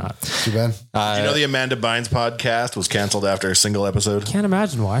 Nope. Too bad. Did you know the Amanda Bynes podcast was canceled after a single episode? Can't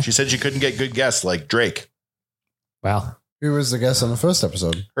imagine why. She said she couldn't get good guests like Drake, Wow. Who was the guest on the first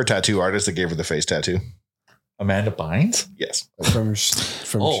episode? her tattoo artist that gave her the face tattoo. Amanda Bynes? Yes. From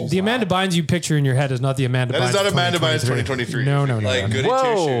The Amanda Bynes you picture in your head is not the Amanda Bynes. That is not of Amanda Bynes 2023. No. Like goody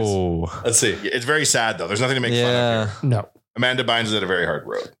two shoes. Let's see. It's very sad though. There's nothing to make fun of here. No. Amanda Bynes is at a very hard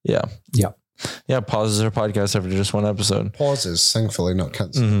road. Yeah. Yeah. Yeah. Pauses her podcast after just one episode. Pauses, thankfully not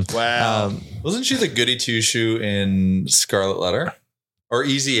cancelled. Mhm. Wow. Wasn't she the goody two shoe in Scarlet Letter or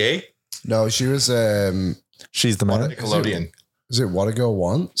Easy A? No, she was She's the man. Nickelodeon. Is it What a Girl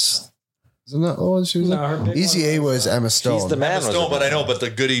Wants? Isn't that the one she was in? Easy A was Emma Stone. She's the man. Emma Stone, but I know, but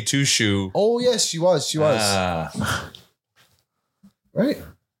the goody two shoe. Oh yes, she was. She was. Right.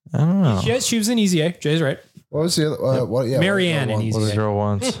 I don't know. Yes, she was in Easy A. Jay's right. What was the other? What? Yeah, Marianne What a Girl in Easy What A. the girl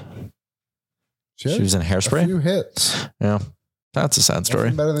wants. She She was in a Hairspray. few hits. Yeah. That's a sad story.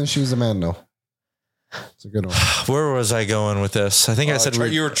 Nothing better than She's a Man, though. It's a good one. Where was I going with this? I think I said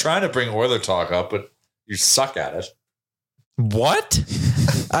you were trying to bring Oiler talk up, but you suck at it. What?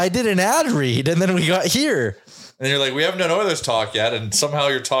 I did an ad read and then we got here. And you're like, we haven't done Oilers talk yet, and somehow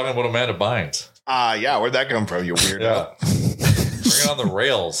you're talking about Amanda Bynes. Yeah, where'd that come from, you weirdo? Yeah. Bring it on the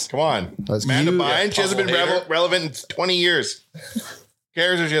rails. Come on. Amanda Bynes, she hasn't been relevant in 20 years. Who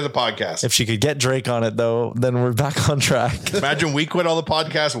cares if she has a podcast? If she could get Drake on it, though, then we're back on track. Imagine we quit all the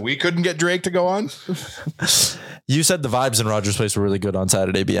podcasts and we couldn't get Drake to go on. You said the vibes in Rogers Place were really good on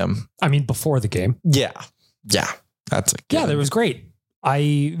Saturday, BM. I mean, before the game. Yeah. That's that was great.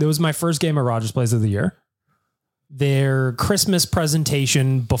 That was my first game at Rogers Place of the year. Their Christmas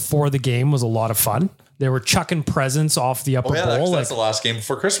presentation before the game was a lot of fun. They were chucking presents off the upper bowl. That's the last game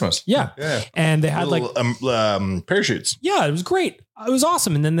before Christmas. Yeah. And they had parachutes. Yeah, it was great. It was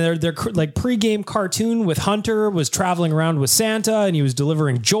awesome. And then their like pregame cartoon with Hunter was traveling around with Santa and he was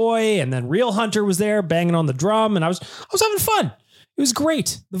delivering joy. And then real Hunter was there banging on the drum. And I was having fun. It was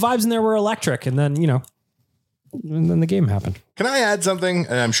great. The vibes in there were electric. And then, and then the game happened. Can I add something?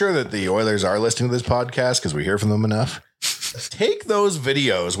 And I'm sure that the Oilers are listening to this podcast because we hear from them enough. Take those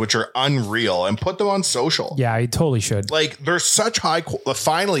videos, which are unreal, and put them on social. Yeah, I totally should. Like, there's such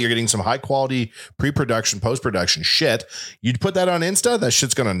finally, you're getting some high quality pre-production, post-production shit. You'd put that on Insta, that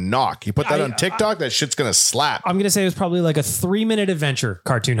shit's going to knock. You put that on TikTok, that shit's going to slap. I'm going to say it was probably like a 3-minute adventure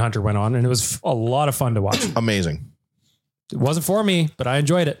Cartoon Hunter went on, and it was a lot of fun to watch. Amazing. It wasn't for me, but I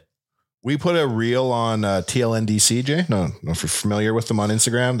enjoyed it. We put a reel on TLNDCJ. No, if you're familiar with them on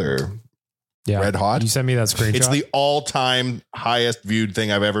Instagram, they're red hot. You sent me that screenshot. It's the all-time highest viewed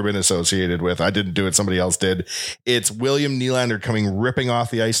thing I've ever been associated with. I didn't do it. Somebody else did. It's William Nylander ripping off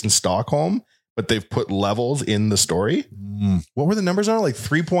the ice in Stockholm, but they've put levels in the story. What were the numbers on it? Like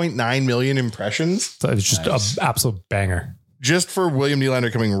 3.9 million impressions. So it's just an absolute banger. Just for William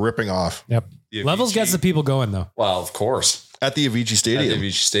Nylander ripping off. Yep. Levels gets the people going, though. Well, of course. At the Avicii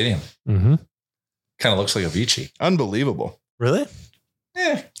Stadium. Mm-hmm. Kind of looks like Avicii. Unbelievable. Really?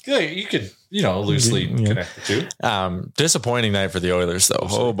 Yeah. Good. You could, loosely connect the two. Disappointing night for the Oilers, though.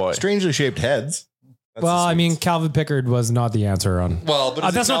 Oh, boy. Strangely shaped heads. Calvin Pickard was not the answer on. Well,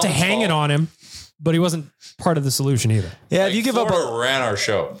 but that's not to hang it on him, but he wasn't part of the solution either. Yeah, if you give Florida ran our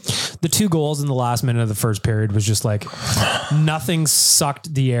show. The 2 goals in the last minute of the first period was just like nothing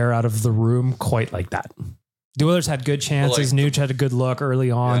sucked the air out of the room quite like that. The Oilers had good chances. Nuge had a good look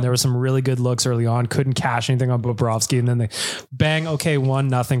early on. Yeah. There were some really good looks early on. Couldn't cash anything on Bobrovsky. And then they bang. Okay,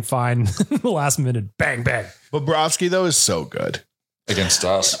 1-0, fine. The last minute, bang, bang. Bobrovsky, though, is so good. Against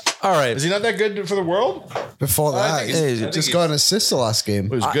us. All right. Is he not that good for the world? Before that, he just got an assist the last game.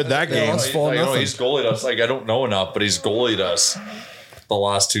 It was good that game. He's goalied us. I don't know enough, but he's goalied us the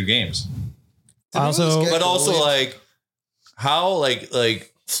last 2 games.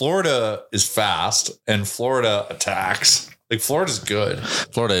 Florida is fast and Florida attacks. Florida's good.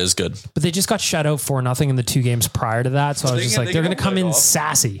 Florida is good. But they just got shut out 4-0 in the 2 games prior to that. So I was just like, they're going to come in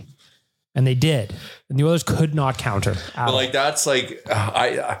sassy. And they did. And the Oilers could not counter.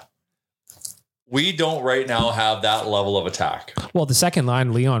 We don't right now have that level of attack. Well, the second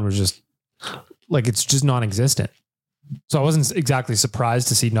line, Leon, was just it's just non-existent. So I wasn't exactly surprised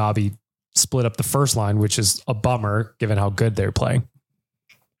to see Nobby split up the first line, which is a bummer given how good they're playing.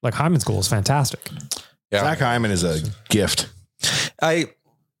 Hyman's goal is fantastic. Yeah. Zach Hyman is a gift. I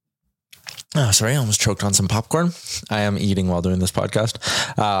almost choked on some popcorn. I am eating while doing this podcast.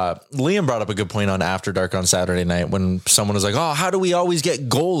 Liam brought up a good point on After Dark on Saturday night when someone was like, oh, how do we always get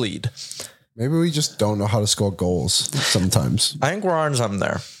goalied? Maybe we just don't know how to score goals sometimes. I think we're on something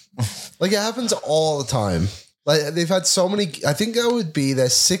there. It happens all the time. They've had so many, I think that would be their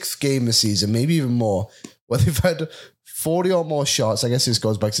 6th game this season, maybe even more, where they've had 40 or more shots. I guess this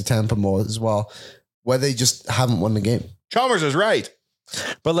goes back to Tampa more as well, where they just haven't won the game. Chalmers is right.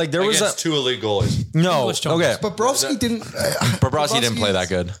 But there was 2 elite goalies. No. Okay. But Bobrovsky didn't. Bobrovsky didn't play that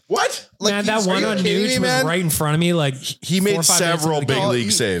good. What? Man, that one on Nuge was right in front of me. He made several big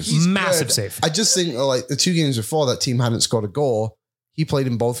league saves. Massive save. I just think the 2 games before that team hadn't scored a goal. He played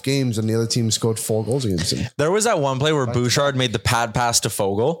in both games and the other team scored 4 goals against him. There was that one play where Bouchard made the pad pass to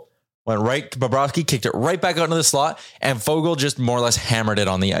Fogle. Went right, Bobrovsky kicked it right back out into the slot, and Fogle just more or less hammered it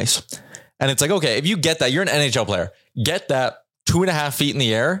on the ice. And it's okay, if you get that, you're an NHL player. Get that 2.5 feet in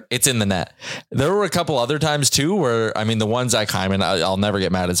the air, it's in the net. There were a couple other times too where, the one Zach Hyman, I'll never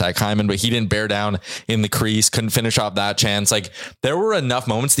get mad at Zach Hyman, but he didn't bear down in the crease, couldn't finish off that chance. There were enough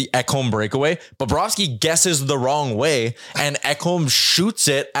moments, the Ekholm breakaway, Bobrovsky guesses the wrong way and Ekholm shoots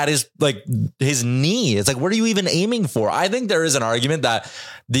it at his knee. It's what are you even aiming for? I think there is an argument that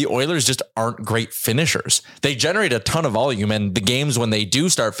the Oilers just aren't great finishers. They generate a ton of volume, and the games when they do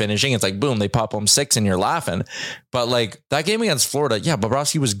start finishing, it's boom, they pop home 6 and you're laughing. But that game against Florida, yeah,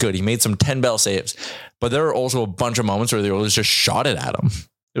 Bobrovsky was good. He made some 10-bell saves, but there were also a bunch of moments where the Oilers just shot it at him.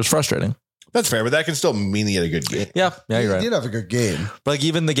 It was frustrating. That's fair, but that can still mean he had a good game. Yeah, you're He right. did have a good game. But like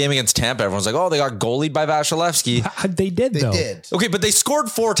even the game against Tampa, everyone's like, oh, they got goalied by Vasilevsky. They did, They though. did. Okay, but they scored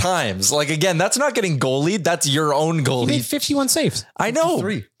 4 times. Like, again, that's not getting goalied. That's your own He goalie. made 51 saves. I know.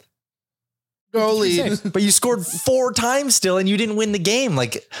 3. Goalie. But you scored 4 times still, and you didn't win the game.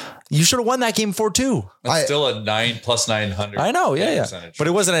 Like, you should have won that game 4-2. That's still a 9 plus 900. I know, yeah. percentage. But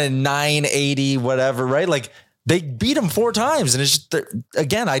it wasn't a 980, whatever, right? Like, they beat them 4 times. And it's just,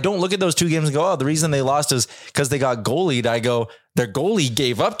 again, I don't look at those 2 games and go, oh, the reason they lost is because they got goalied. I go, their goalie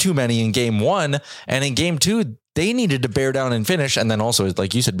gave up too many in game 1. And in game 2, they needed to bear down and finish. And then also,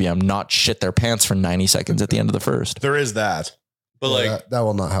 like you said, BM, not shit their pants for 90 seconds at the end of the first. There is that. But like that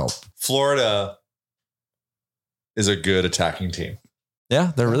will not help. Florida is a good attacking team.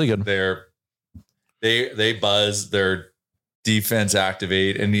 Yeah, they're really good. They buzz, their defense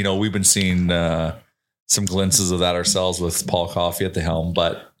activate. And, you know, we've been seeing some glimpses of that ourselves with Paul Coffey at the helm.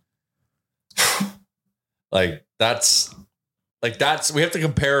 But we have to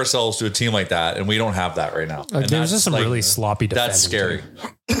compare ourselves to a team like that. And we don't have that right now. And There's just some like, really sloppy defending. That's scary.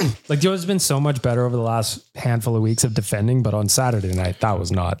 Like, Joe's been so much better over the last handful of weeks of defending, but on Saturday night, that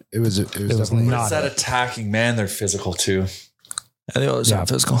was not. It was definitely not. It's that attacking, man. They're physical too. And they always Yeah. sound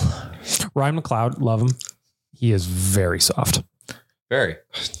physical. Ryan McLeod, love him. He is very soft. Very.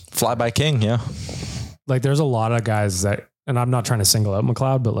 Fly by king, yeah. Like, there's a lot of guys that, and I'm not trying to single out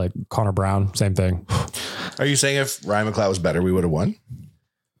McLeod, but like Connor Brown, same thing. Are you saying if Ryan McLeod was better, we would have won?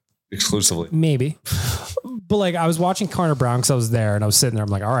 Exclusively. Maybe. But like, I was watching Connor Brown because I was there and I was sitting there. I'm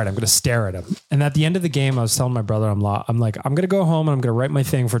like, all right, I'm going to stare at him. And at the end of the game, I was telling my brother, I'm like, I'm going to go home and I'm going to write my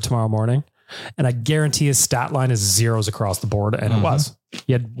thing for tomorrow morning. And I guarantee his stat line is zeros across the board. And it was.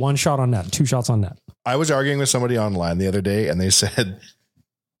 He had 1 shot on net, 2 shots on net. I was arguing with somebody online the other day and they said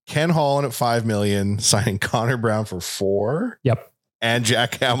Ken Holland at $5 million, signing Connor Brown for 4. Yep. And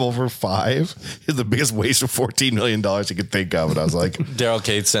Jack Campbell for 5 is the biggest waste of $14 million you could think of. And I was like, Daryl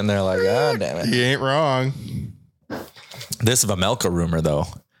Cates sitting there like, ah, damn it. he ain't wrong. This Vamelka rumor, though.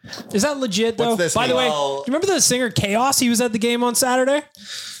 Is that legit though? What's this By the way, mean? do you remember the singer Chaos? He was at the game on Saturday.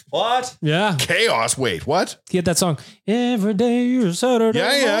 What? Yeah. Chaos. Wait, what? He had that song, Every Day You're Saturday.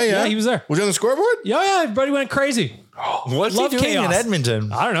 Yeah. He was there. Was he on the scoreboard? Yeah. Everybody went crazy. What's Love he doing chaos. in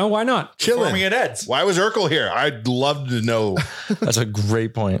Edmonton? I don't know. Why not? Chilling. Performing at Ed's. Why was Urkel here? I'd love to know. That's a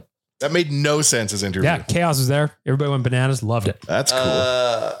great point. That made no sense as interview. Yeah. Chaos was there. Everybody went bananas. Loved it. That's cool.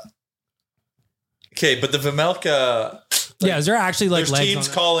 Okay, but the Vamelka, Yeah. Is there actually like there's legs teams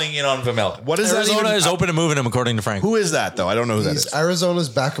on calling in on Vamelka. What is Arizona that even? is open to moving him, according to Frank. Who is that though? I don't know who that He's is. Arizona's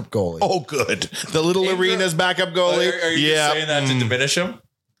backup goalie. Oh, good. The little Indra- arena's backup goalie. Are you just saying that to diminish him?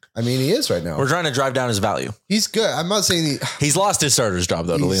 I mean, he is right now. We're trying to drive down his value. He's good. I'm not saying He's lost his starter's job,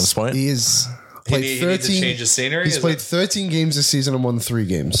 though, to Liam's point. He is He played needs 13. to change his scenery. He's Is played it- 13 games this season and won 3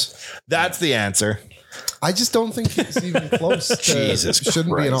 games. That's the answer. I just don't think he's even close. Jesus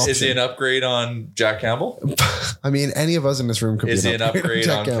shouldn't be an Christ. option. Is he an upgrade on Jack Campbell? I mean, any of us in this room could Is be he an upgrade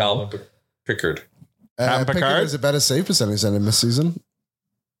Jack on Campbell. Calvin Pickard? Calvin Pickard Pickard? has a better save percentage than him this season.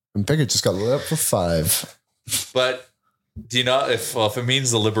 And Pickard just got lit up for 5. But do you not, if it means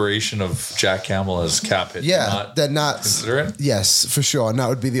the liberation of Jack Campbell as cap hit, Yeah, they're not. consider it? Yes, for sure. And that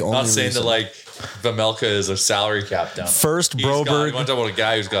would be the only Not saying reason. that like Vamelka is a salary cap down. First You want to Broberg, talk about a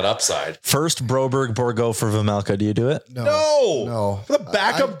guy who's got upside. first Broberg, Borgo for Vamelka. Do you do it? No. The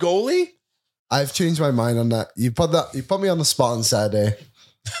backup goalie? I've changed my mind on that. You put me on the spot on Saturday.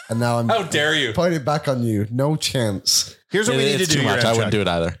 And now I'm How dare you? putting it back on you. No chance. Here's what we need to It's do. too much. I wouldn't do it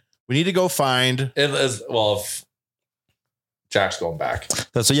either. We need to go find. It is, well, if Jack's going back.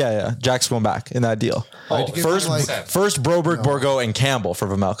 So yeah. Jack's going back in that deal. Oh, First Broberg, Borgo, and Campbell for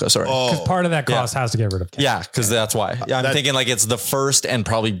Vamelka. Sorry. Oh, Because part of that cost has to get rid of Campbell. Yeah, because that's why. Yeah, I'm That- thinking like it's the first and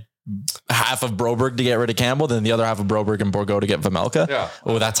probably half of Broberg to get rid of Campbell, then the other half of Broberg and Borgo to get Vamelka. Yeah.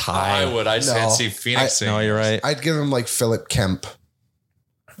 Oh, that's high. I would. I just No. can't see Phoenix saying. No, you're right. I'd give him like Philip Kemp.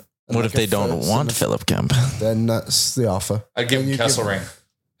 What if they don't want Philip Kemp? Then that's the offer. I'd give Then him you Kesselring.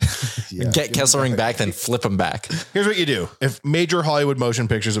 Get Kesselring back, then flip him back. Here's what you do. If major Hollywood motion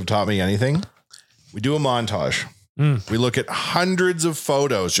pictures have taught me anything, we do a montage. We look at hundreds of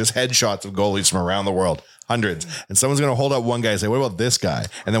photos, just headshots of goalies from around the world. Hundreds. And someone's going to hold up one guy and say, what about this guy?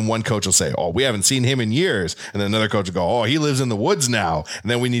 And then one coach will say, oh, we haven't seen him in years. And then another coach will go, oh, he lives in the woods now.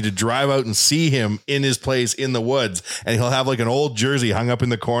 And then we need to drive out and see him in his place in the woods. And he'll have like an old jersey hung up in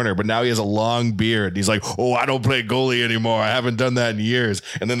the corner, but now he has a long beard. He's like, oh, I don't play goalie anymore. I haven't done that in years.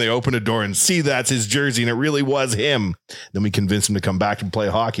 And then they open a door and see that's his jersey. And it really was him. Then we convince him to come back and play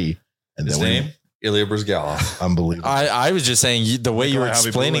hockey. And His then name? Ilya Bryzgalov. Unbelievable. I was just saying the way you were Nikolai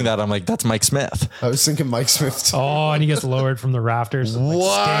explaining that, I'm like, that's Mike Smith. I was thinking Mike Smith. Too. Oh, and he gets lowered from the rafters.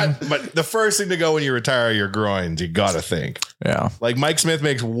 What? But the first thing to go when you retire your groins, you got to think. Yeah. Like Mike Smith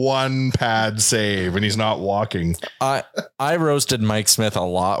makes one pad save and he's not walking. I roasted Mike Smith a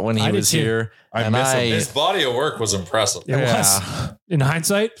lot when he was here. I miss him. His body of work was impressive. It was. In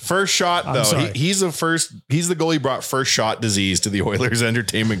hindsight, first shot though, he's the goalie brought first shot disease to the Oilers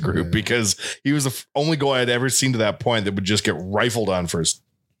entertainment group because he was the only goalie I'd ever seen to that point that would just get rifled on first.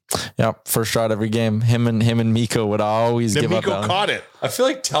 Yep, first shot every game. Him and Mikko would always give up. Mikko caught it. I feel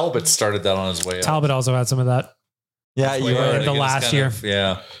like Talbot started that on his way up. Talbot also had some of that. Yeah, you were the last year.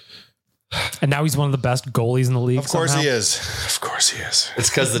 Yeah. And now he's one of the best goalies in the league. Of course he is. Of course he is. It's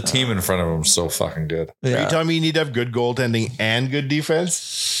because the team in front of him is so fucking good. Yeah. Are you telling me you need to have good goaltending and good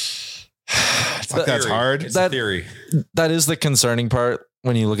defense? That's hard. It's a theory. That is the concerning part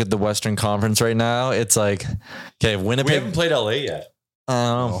when you look at the Western Conference right now. It's like, okay, Winnipeg. We haven't played LA yet.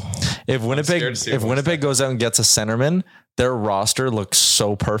 If Winnipeg goes out and gets a centerman, their roster looks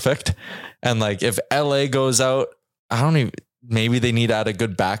so perfect. And like if LA goes out, maybe they need to add a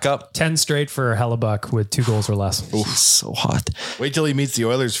good backup. 10 straight for Hellebuck with 2 goals or less. Oof, so hot. Wait till he meets the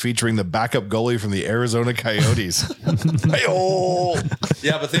Oilers featuring the backup goalie from the Arizona Coyotes. Hey-oh.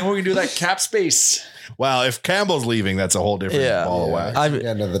 Yeah, but then we can do that cap space. Well, if Campbell's leaving, that's a whole different ball of wax.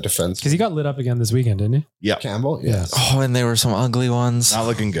 Another defense. Because he got lit up again this weekend, didn't he? Yeah. Campbell? Yes. Oh, and they were some ugly ones. Not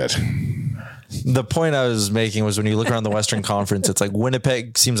looking good. The point I was making was when you look around the Western Conference, it's like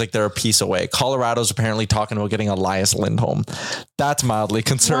Winnipeg seems like they're a piece away. Colorado's apparently talking about getting Elias Lindholm. That's mildly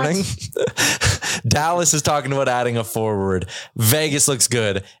concerning. Dallas is talking about adding a forward. Vegas looks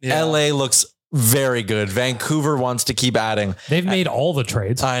good. Yeah. LA looks very good. Vancouver wants to keep adding. They've made all the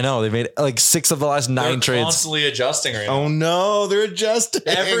trades. I know. They've made like 6 of the last 9 They're trades. Constantly adjusting right now. Oh no, they're adjusting.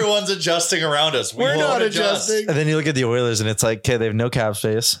 Everyone's adjusting around us. We're not adjusting. And then you look at the Oilers and it's like, okay, they have no cap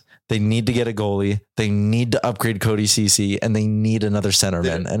space. They need to get a goalie. They need to upgrade Cody Ceci, and they need another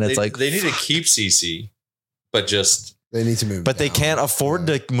centerman. And it's like they need to keep CC, but just they need to move. But they can't afford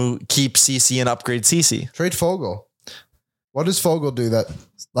to keep Ceci and upgrade Ceci. Trade Fogle. What does Fogle do that?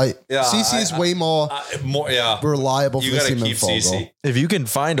 Like Ceci is way more reliable for you this gotta team than keep Fogle. CC. If you can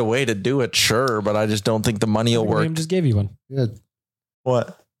find a way to do it, sure, but I just don't think the money will work. William just gave you one. Yeah.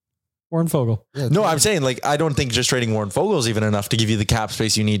 What? Warren Fogle. Yeah, No, I'm saying like I don't think just trading Warren Fogle is even enough to give you the cap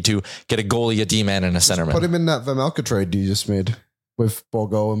space you need to get a goalie, a D-man, and a centerman. Put him in that Vermelka trade you just made with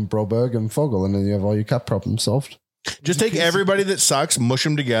Bogo and Broberg and Fogle, and then you have all your cap problems solved. Just take everybody that sucks, mush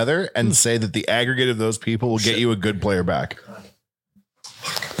them together, and say that the aggregate of those people will get you a good player back.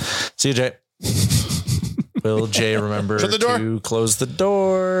 See you, Jay. Will Jay remember Shut the door. to close the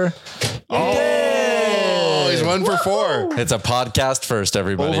door? Oh, he's 1 for 4. It's a podcast first,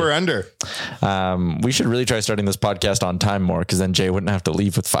 everybody. Over under. We should really try starting this podcast on time more because then Jay wouldn't have to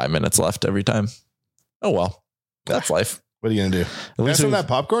leave with 5 minutes left every time. Oh, well, that's life. What are you going to do? Got some of that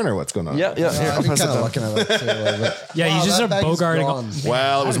popcorn or what's going on? Yeah. I've been kind of looking at that too. a little bit. Yeah, you just that are bag's bogarting. gone.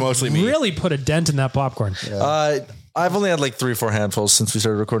 Well, it was mostly me. Really put a dent in that popcorn. I've only had like 3 or 4 handfuls since we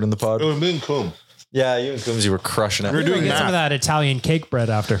started recording the pod. It was me and Coom. Yeah, you and Coombs, you were crushing it. We're doing Get some of math. that Italian cake bread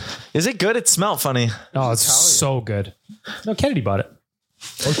after. Is it good? It smelled funny. Oh, it's so good. No, Kennedy bought it.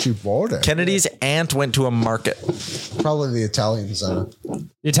 Oh, you bought it. Kennedy's aunt went to a market. Probably the Italian center.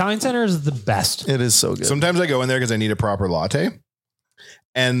 The Italian Center is the best. It is so good. Sometimes I go in there because I need a proper latte.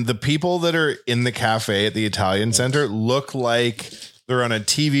 And the people that are in the cafe at the Italian Center look like they're on a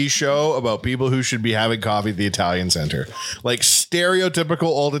TV show about people who should be having coffee at the Italian Center. Like stereotypical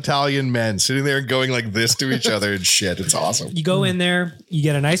old Italian men sitting there and going like this to each other and shit. It's awesome. You go in there, you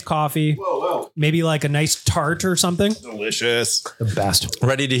get a nice coffee, maybe like a nice tart or something. Delicious. The best.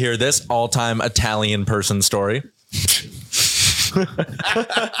 Ready to hear this all-time Italian person story?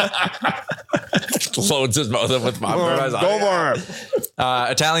 Loads his mouth up with popcorn. Go for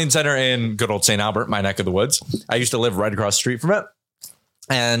it. Italian Center in good old St. Albert, my neck of the woods. I used to live right across the street from it.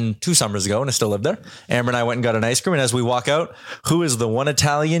 And 2 summers ago, and I still live there, Amber and I went and got an ice cream. And as we walk out, who is the one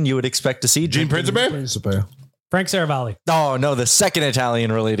Italian you would expect to see? Gene Principe? Frank Saravalli. Oh, no, the second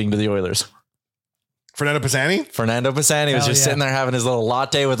Italian relating to the Oilers. Fernando Pisani? Fernando Pisani was just sitting there having his little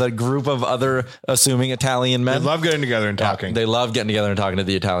latte with a group of other assuming Italian men. They love getting together and talking. They love getting together and talking to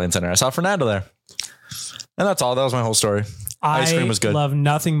the Italian Center. I saw Fernando there. And that's all. That was my whole story. Ice cream was good. I love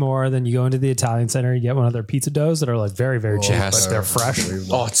nothing more than you go into the Italian Center, you get one of their pizza doughs that are like very, very cheap, but they're fresh.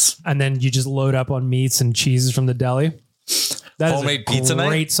 And then you just load up on meats and cheeses from the deli. That Homemade is a pizza night?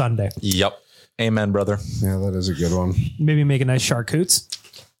 great Sunday. Yep. Amen, brother. Yeah, that is a good one. Maybe make a nice charcutes.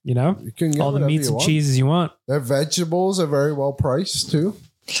 You know, You can get all the whatever meats you and want. cheeses you want. Their vegetables are very well priced too.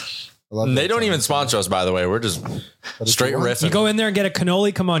 They don't even sponsor us, by the way. We're just straight riffing. You go in there and get a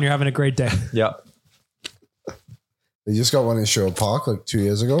cannoli. Come on, you're having a great day. Yeah. They just got one in Sherwood Park like 2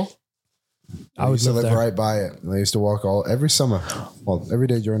 years ago. I used to live right by it. And I used to walk every summer. Well, every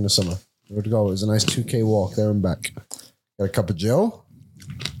day during the summer. I would go. It was a nice 2K walk there and back. Got a cup of Joe.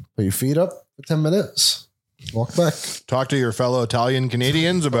 Put your feet up for 10 minutes. Walk back. Talk to your fellow Italian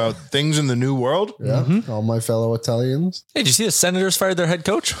Canadians about things in the new world. Yeah. All my fellow Italians. Hey, did you see the Senators fired their head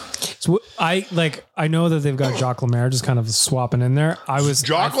coach? So I know that they've got Jacques Lemaire just kind of swapping in there.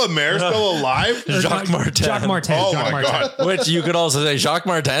 Jacques Lemaire still alive? Jacques Martin. Jacques Martin. Oh Jacques my Martin. God. Which you could also say Jacques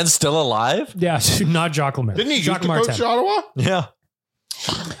Martin's still alive. Yeah, not Jacques Lemaire. Didn't he Jacques used to coach Ottawa? Yeah.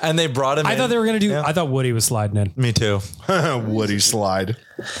 And they brought him in. I thought they were going to do, I thought Woody was sliding in. Me too. Woody slide.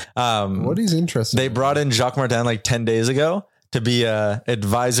 Woody's interesting. They brought in Jacques Martin like 10 days ago to be a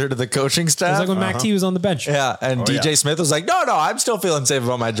advisor to the coaching It staff. was like when Mac T was on the bench. Yeah, and DJ Smith was like, no, I'm still feeling safe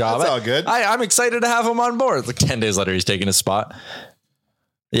about my job. That's all good. I'm excited to have him on board. Like 10 days later, he's taking his spot.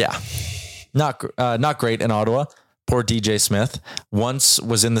 Yeah. Not great in Ottawa. Poor DJ Smith. Once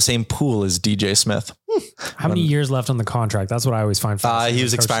was in the same pool as DJ Smith. How many years left on the contract? That's what I always find fascinating. He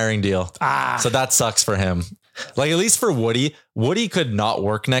was expiring deal. So that sucks for him. Like at least for Woody could not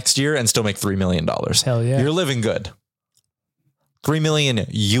work next year and still make $3 million. Hell yeah. You're living good. 3 million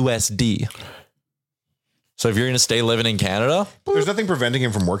USD. So if you're going to stay living in Canada, there's nothing preventing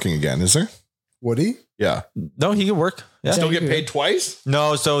him from working again, is there? Woody? Yeah. No, he could work. Yeah. Still get paid twice?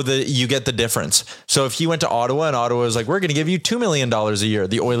 No, so you get the difference. So if he went to Ottawa and Ottawa was like, we're going to give you $2 million a year,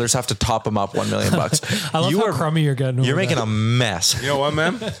 the Oilers have to top him up $1 million. I love how crummy you're getting. You're making a mess. You know what,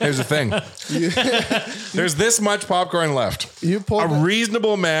 man? Here's the thing. There's this much popcorn left. A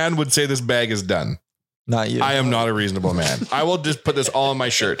reasonable man would say this bag is done. Not you. I am not a reasonable man. I will just put this all in my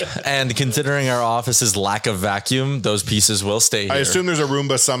shirt. And considering our office's lack of vacuum, those pieces will stay here. I assume there's a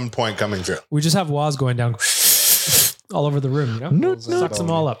Roomba some point coming through. We just have Waz going down all over the room, you know? Sucks them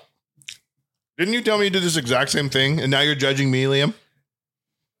all up. Didn't you tell me you did this exact same thing? And now you're judging me, Liam?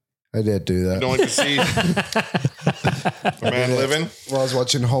 I did do that. You don't like to see a man living? Well, I was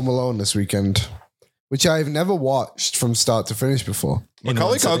watching Home Alone this weekend, which I've never watched from start to finish before.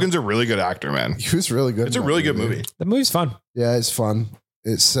 Macaulay Culkin's a really good actor, man. He was really good. It's a really good movie. The movie's fun. Yeah, it's fun.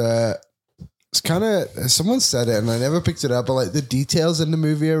 It's kind of, someone said it and I never picked it up, but like the details in the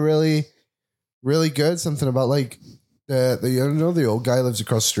movie are really, really good. Something about like the old guy lives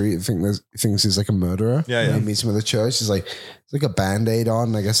across the street and thinks he's like a murderer. Yeah, and he meets him at the church. He's like, it's like a Band-Aid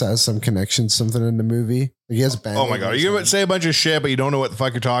on. I guess that has some connection to something in the movie. Like he has a Band-Aid. Oh my God. Are you going to say a bunch of shit, but you don't know what the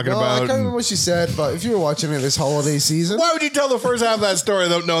fuck you're talking about? I can't remember what she said, but if you were watching it this holiday season. Why would you tell the first half of that story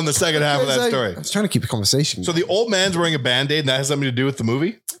without knowing the second half of that story? I was trying to keep a conversation. So the old man's wearing a Band-Aid and that has something to do with the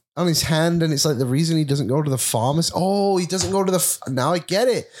movie? On his hand, and it's like the reason he doesn't go to the pharmacy. Oh, he doesn't go to the... Now I get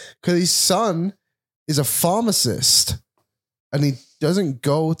it. Because his son is a pharmacist. And he doesn't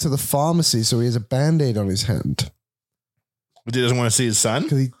go to the pharmacy, so he has a Band-Aid on his hand. But he doesn't want to see his son?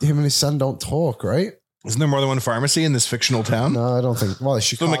 Because him and his son don't talk, right? Isn't there more than one pharmacy in this fictional town? No, I don't think. Well, it's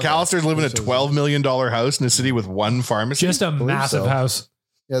Chicago. So McAllister's living in a $12 million house in a city with one pharmacy? Just a massive house.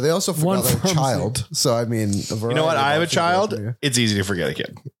 Yeah, they also forgot their child. So, I mean... You know what? I have a child. It's easy to forget a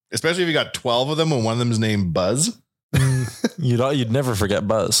kid. Especially if you got 12 of them and one of them is named Buzz. You'd never forget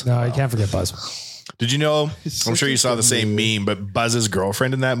Buzz. No, you can't forget Buzz. Did you know? I'm sure you saw the same meme, but Buzz's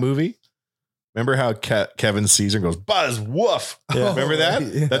girlfriend in that movie. Remember how Kevin sees her and goes, Buzz, woof. Yeah. Remember that?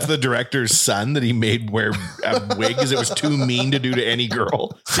 Yeah. That's the director's son that he made wear a wig because it was too mean to do to any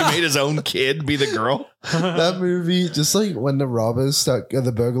girl. He made his own kid be the girl. That movie, just like when the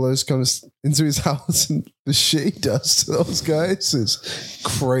burglars come into his house and the shit he does to those guys is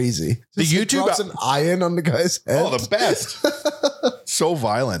crazy. The just YouTube drops an iron on the guy's head. Oh, the best. So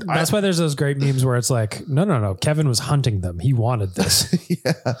violent. That's why there's those great memes where it's like, no. Kevin was hunting them. He wanted this.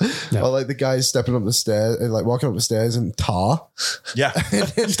 Yeah. No. Or like the guy stepping up the stairs, like walking up the stairs in tar. Yeah.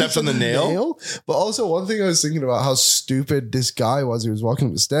 Steps on the nail. But also one thing I was thinking about how stupid this guy was who was walking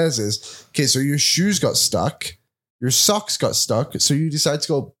up the stairs is, okay, so your shoes got stuck, your socks got stuck, so you decide to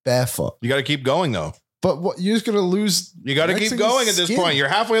go barefoot. You got to keep going though. But what you're just going to lose. You got to keep going at this point. You're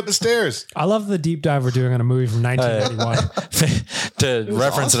halfway up the stairs. I love the deep dive we're doing on a movie from 1991. To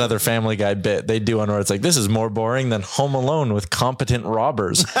reference another Family Guy bit, they do one where it's like, this is more boring than Home Alone with competent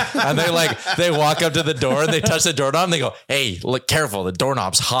robbers. And they walk up to the door and they touch the doorknob and they go, hey, look careful. The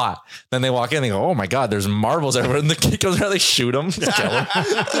doorknob's hot. Then they walk in and they go, oh my God, there's marbles everywhere. And the kid goes around, they shoot him. Just kill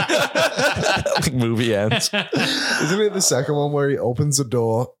him. Movie ends. Isn't it the second one where he opens the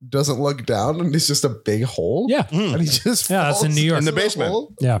door, doesn't look down, and it's just a big big hole. Yeah. And he just that's in New York. In the into basement.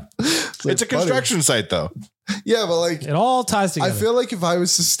 hole. Yeah. It's a construction site, though. Yeah, but like It all ties together. I feel like if I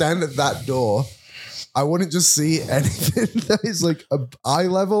was to stand at that door, I wouldn't just see anything that is like eye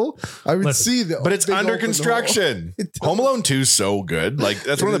level. I would see the But it's big under open construction. hole. Home Alone 2 is so good. Like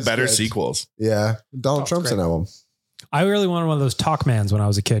that's It one of is the better good. sequels. Yeah. Donald Trump's in that one. I really wanted one of those talkmans when I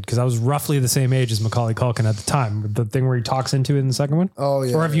was a kid because I was roughly the same age as Macaulay Culkin at the time. The thing where he talks into it in the second one. Oh,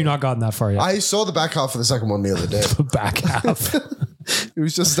 yeah. Or have you not gotten that far yet? I saw the back half of the second one the other day. The back half. It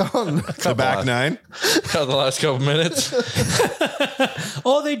was just on. The back nine. The last couple minutes.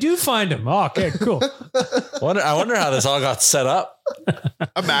 Oh, they do find him. Oh, okay, cool. I wonder how this all got set up.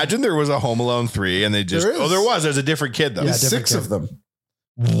 Imagine there was a Home Alone 3 and they just There is. there's a different kid though. Yeah, There's different 6 of them.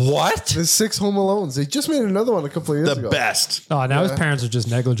 What? There's 6 Home Alones. They just made another one a couple of years The ago. best. Oh, now his parents are just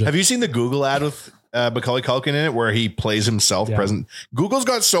negligent. Have you seen the Google ad with Macaulay Culkin in it where he plays himself present? Google's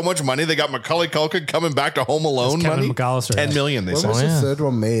got so much money. They got Macaulay Culkin coming back to Home Alone Kevin money. McAllister. 10 million, they When said. was the third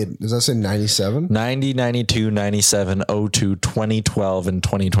one made? Does that say 97? 90, 92, 97, 02, 2012, and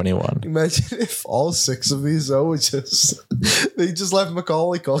 2021. Imagine if all 6 of these though were just they just left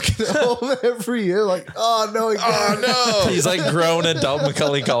Macaulay Culkin at home every year. Like, oh no, Oh no. He's like grown adult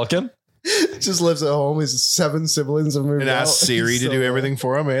Macaulay Culkin. just lives at home. His 7 siblings have moved And out. asked Siri He's to so- do everything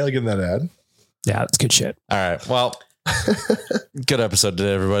for him, eh? Like in that ad. Yeah, that's good shit. All right. Well, good episode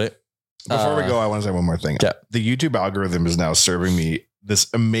today, everybody. Before we go, I want to say one more thing. Yeah. The YouTube algorithm is now serving me this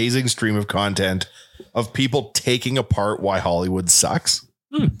amazing stream of content of people taking apart why Hollywood sucks.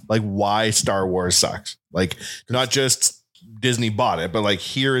 Like why Star Wars sucks. Like not just Disney bought it, but like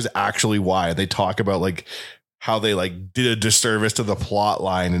here is actually why. They talk about like how they like did a disservice to the plot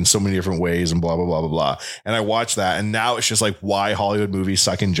line in so many different ways and blah, blah, blah, blah, blah. And I watched that and now it's just like why Hollywood movies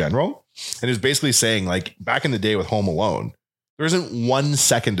suck in general. And it's basically saying like back in the day with Home Alone, there isn't 1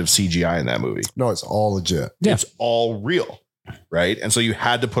 second of CGI in that movie. No, it's all legit. Yeah. It's all real. Right. And so you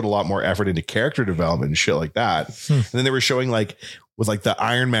had to put a lot more effort into character development and shit like that. And then they were showing like with like the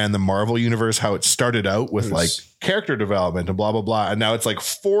Iron Man, the Marvel universe, how it started out with like character development and blah, blah, blah. And now it's like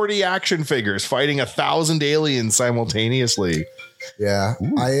 40 action figures fighting 1,000 aliens simultaneously. Yeah.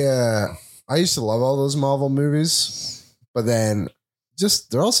 I used to love all those Marvel movies, but then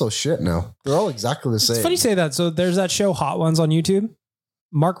just they're all so shit now. They're all exactly the same. It's funny you say that. So there's that show Hot Ones on YouTube.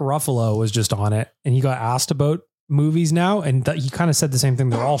 Mark Ruffalo was just on it and he got asked about movies now. And he kind of said the same thing.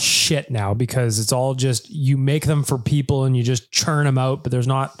 They're all shit now because it's all just, you make them for people and you just churn them out, but it's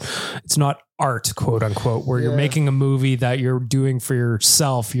not art, quote unquote, where you're making a movie that you're doing for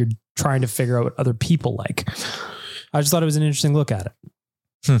yourself. You're trying to figure out what other people like. I just thought it was an interesting look at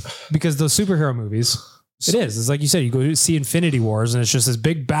it because those superhero movies, it's like you said, you go to see Infinity Wars and it's just this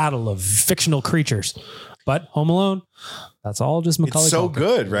big battle of fictional creatures, but Home Alone, that's all just Macaulay It's so Culkin.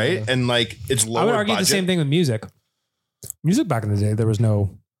 good, right? Yeah. And like it's lower I would argue budget. the same thing with music. Music back in the day, there was no.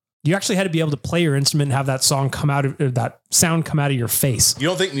 You actually had to be able to play your instrument and have that song come out of that sound come out of your face. You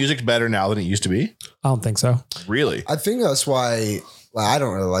don't think music's better now than it used to be? I don't think so. Really? I think that's why I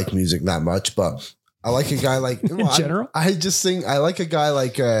don't really like music that much, but I like a guy like In general? I just think I like a guy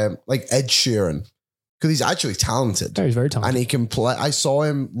like Ed Sheeran because he's actually talented. Yeah, he's very talented. And he can play. I saw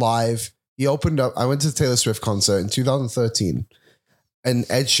him live. He opened up. I went to the Taylor Swift concert in 2013 and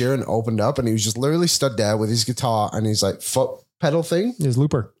Ed Sheeran opened up and he was just literally stood there with his guitar and he's like foot pedal thing. His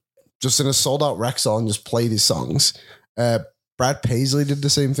looper. Just in a sold out Rexall and just played his songs. Brad Paisley did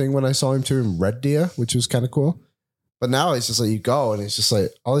the same thing when I saw him too in Red Deer, which was kind of cool. But now it's just like you go and it's just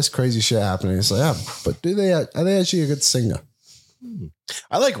like all this crazy shit happening. It's like, yeah, but are they actually a good singer?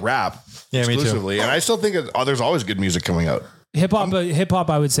 I like rap exclusively. And I still think there's always good music coming out. Hip hop,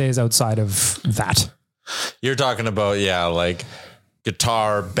 I would say, is outside of that. You're talking about, like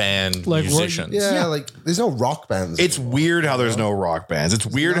guitar band Like, musicians. Yeah, like there's no rock bands. It's weird how there's no rock bands. It's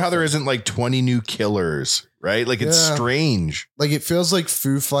weird how there isn't like 20 new Killers, right? Like it's strange. Like it feels like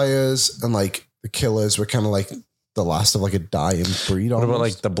Foo Fighters and like the Killers were kind of like the last of like a dying breed. What about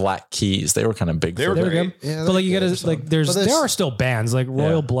almost. like the Black Keys? They were kind of big. They were for great. Yeah, But like you they're gotta good. like there are still bands like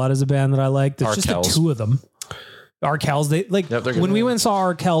Royal Blood is a band that I like. There's just the Arkells. two of them. Arkells, they like Yep, they're good. when we went and saw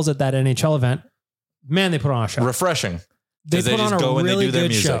Arkells at that NHL event, man, they put on a show. refreshing. They 'Cause put on just a go and they really do their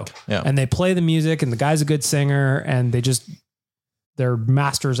good show. music. Yeah. And they play the music and the guy's a good singer and they're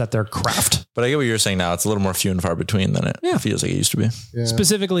masters at their craft. But I get what you're saying now. It's a little more few and far between than it feels like it used to be. Yeah.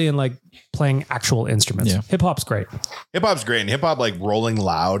 Specifically in like playing actual instruments. Yeah. Hip hop's great. Hip hop's great. And hip hop like Rolling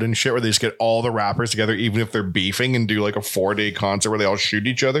Loud and shit where they just get all the rappers together, even if they're beefing and do like a 4-day concert where they all shoot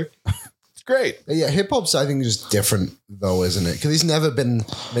each other. It's great. Yeah, hip hop's I think just different though, isn't it? Because it's never been.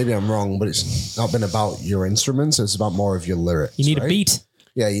 Maybe I'm wrong, but it's not been about your instruments. It's about more of your lyrics. You need right? a beat.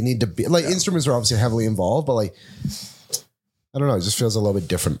 Yeah, you need to be like instruments are obviously heavily involved, but like I don't know, it just feels a little bit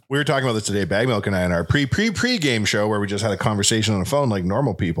different. We were talking about this today, Bag Milk and I, in our pre-game show where we just had a conversation on the phone like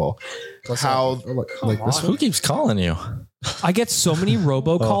normal people. How like this Who keeps calling you? I get so many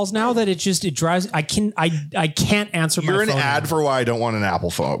robocalls now that it drives. I can't answer. You're my an phone ad now. for why I don't want an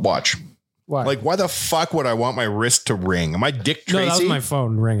Apple phone. Watch. Why? Like, why the fuck would I want my wrist to ring? Am I Dick Tracy? No, that was my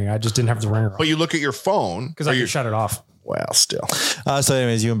phone ringing. I just didn't have the ringer on But you look at your phone because I can shut it off. Well, still. So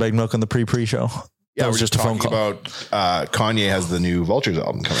anyways, you and Bag Milk on the pre show. Yeah, That we're just talking about Kanye has the new Vultures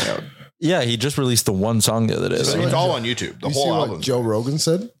album coming out. Yeah, he just released the one song the other day. So it's all on YouTube. The you whole see album. what Joe Rogan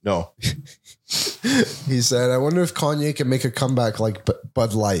said? No. He said, I wonder if Kanye can make a comeback like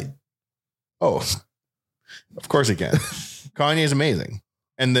Bud Light. Oh, of course he can. Kanye is amazing.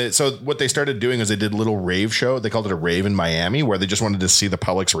 And so what they started doing is they did a little rave show. They called it a rave in Miami, where they just wanted to see the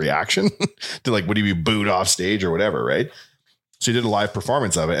public's reaction to like, would he be booed off stage or whatever, right? So he did a live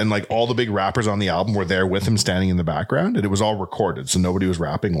performance of it. And like all the big rappers on the album were there with him standing in the background. And it was all recorded. So nobody was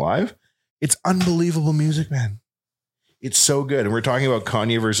rapping live. It's unbelievable music, man. It's so good. And we're talking about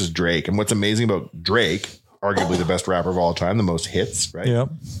Kanye versus Drake. And what's amazing about Drake, arguably the best rapper of all time, the most hits, right? Yep.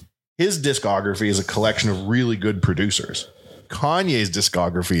 His discography is a collection of really good producers. Kanye's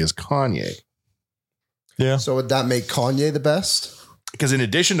discography is Kanye. Yeah. So would that make Kanye the best? Because in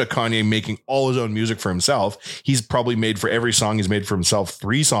addition to Kanye making all his own music for himself, he's probably made for every song he's made for himself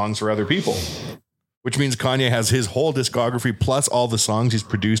 3 songs for other people, which means Kanye has his whole discography plus all the songs he's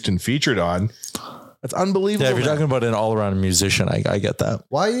produced and featured on. That's unbelievable. Yeah, if you're talking about an all-around musician, I get that.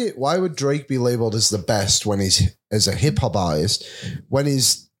 Why would Drake be labeled as the best when he's as a hip hop artist when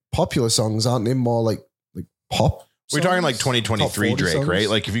his popular songs aren't in more like pop? We're talking like 2023 Drake, songs? right?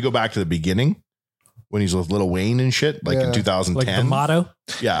 Like if you go back to the beginning when he's with Lil Wayne and shit, like in 2010. Like the motto.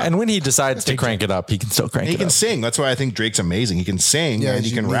 Yeah. And when he decides to crank it up, he can still crank it up. He can sing. That's why I think Drake's amazing. He can sing and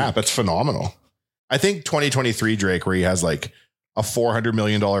he can rap. That's phenomenal. I think 2023 Drake, where he has like a $400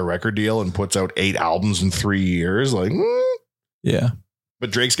 million record deal and puts out 8 albums in 3 years, like, yeah.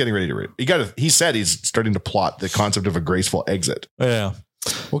 But Drake's getting ready to he said he's starting to plot the concept of a graceful exit. Yeah.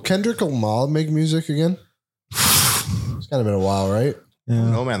 Will Kendrick Lamar make music again? It's kind of been a while, right?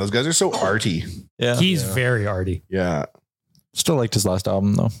 Yeah. No, man, those guys are so arty. Yeah. He's very arty. Yeah. Still liked his last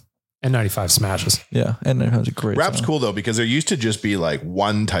album though. And 95 smashes. Yeah. And it has a great Rap's song. cool though, because there used to just be like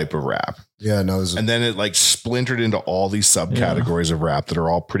one type of rap. Yeah, no. And then it like splintered into all these subcategories of rap that are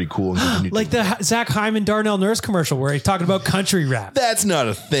all pretty cool. And continue Like the Zach Hyman Darnell Nurse commercial where he's talking about country rap. That's not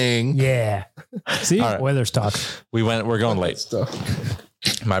a thing. Yeah. See? All right. Oilers talk. We're going late.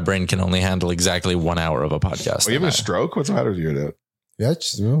 My brain can only handle exactly 1 hour of a podcast. Are you having a stroke? What's the matter with you, dude? Yeah,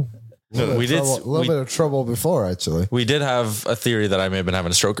 just, a little bit of trouble before, actually. We did have a theory that I may have been having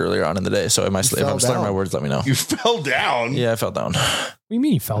a stroke earlier on in the day. So if I'm slurring my words, let me know. You fell down? Yeah, I fell down. What do you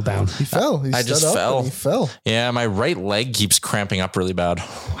mean he fell down? He fell. He I stood just up fell. and he fell. Yeah, my right leg keeps cramping up really bad.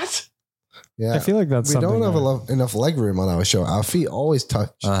 What? Yeah, I feel like that's we something don't have enough leg room on our show. Our feet always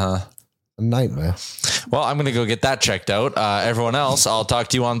touch. A nightmare. Well, I'm going to go get that checked out. Everyone else, I'll talk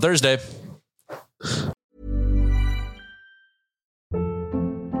to you on Thursday.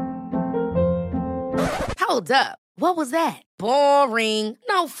 Hold up. What was that? Boring.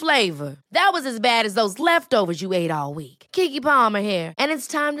 No flavor. That was as bad as those leftovers you ate all week. Keke Palmer here. And it's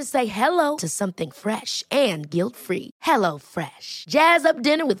time to say hello to something fresh and guilt-free. Hello Fresh. Jazz up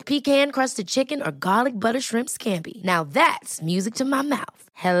dinner with pecan-crusted chicken or garlic butter shrimp scampi. Now that's music to my mouth.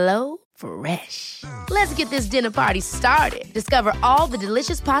 Hello Fresh. Let's get this dinner party started. Discover all the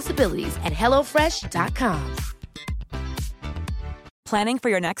delicious possibilities at hellofresh.com. Planning for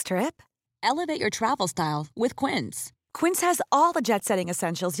your next trip? Elevate your travel style with Quince. Quince has all the jet-setting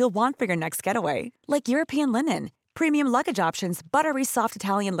essentials you'll want for your next getaway, like European linen, premium luggage options, buttery soft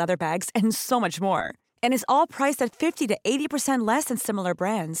Italian leather bags, and so much more. And is all priced at 50 to 80% less than similar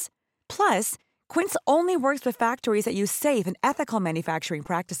brands. Plus, Quince only works with factories that use safe and ethical manufacturing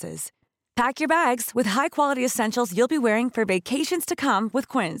practices. Pack your bags with high-quality essentials you'll be wearing for vacations to come with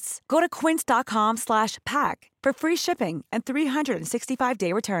Quince. Go to quince.com/pack for free shipping and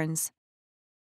 365-day returns.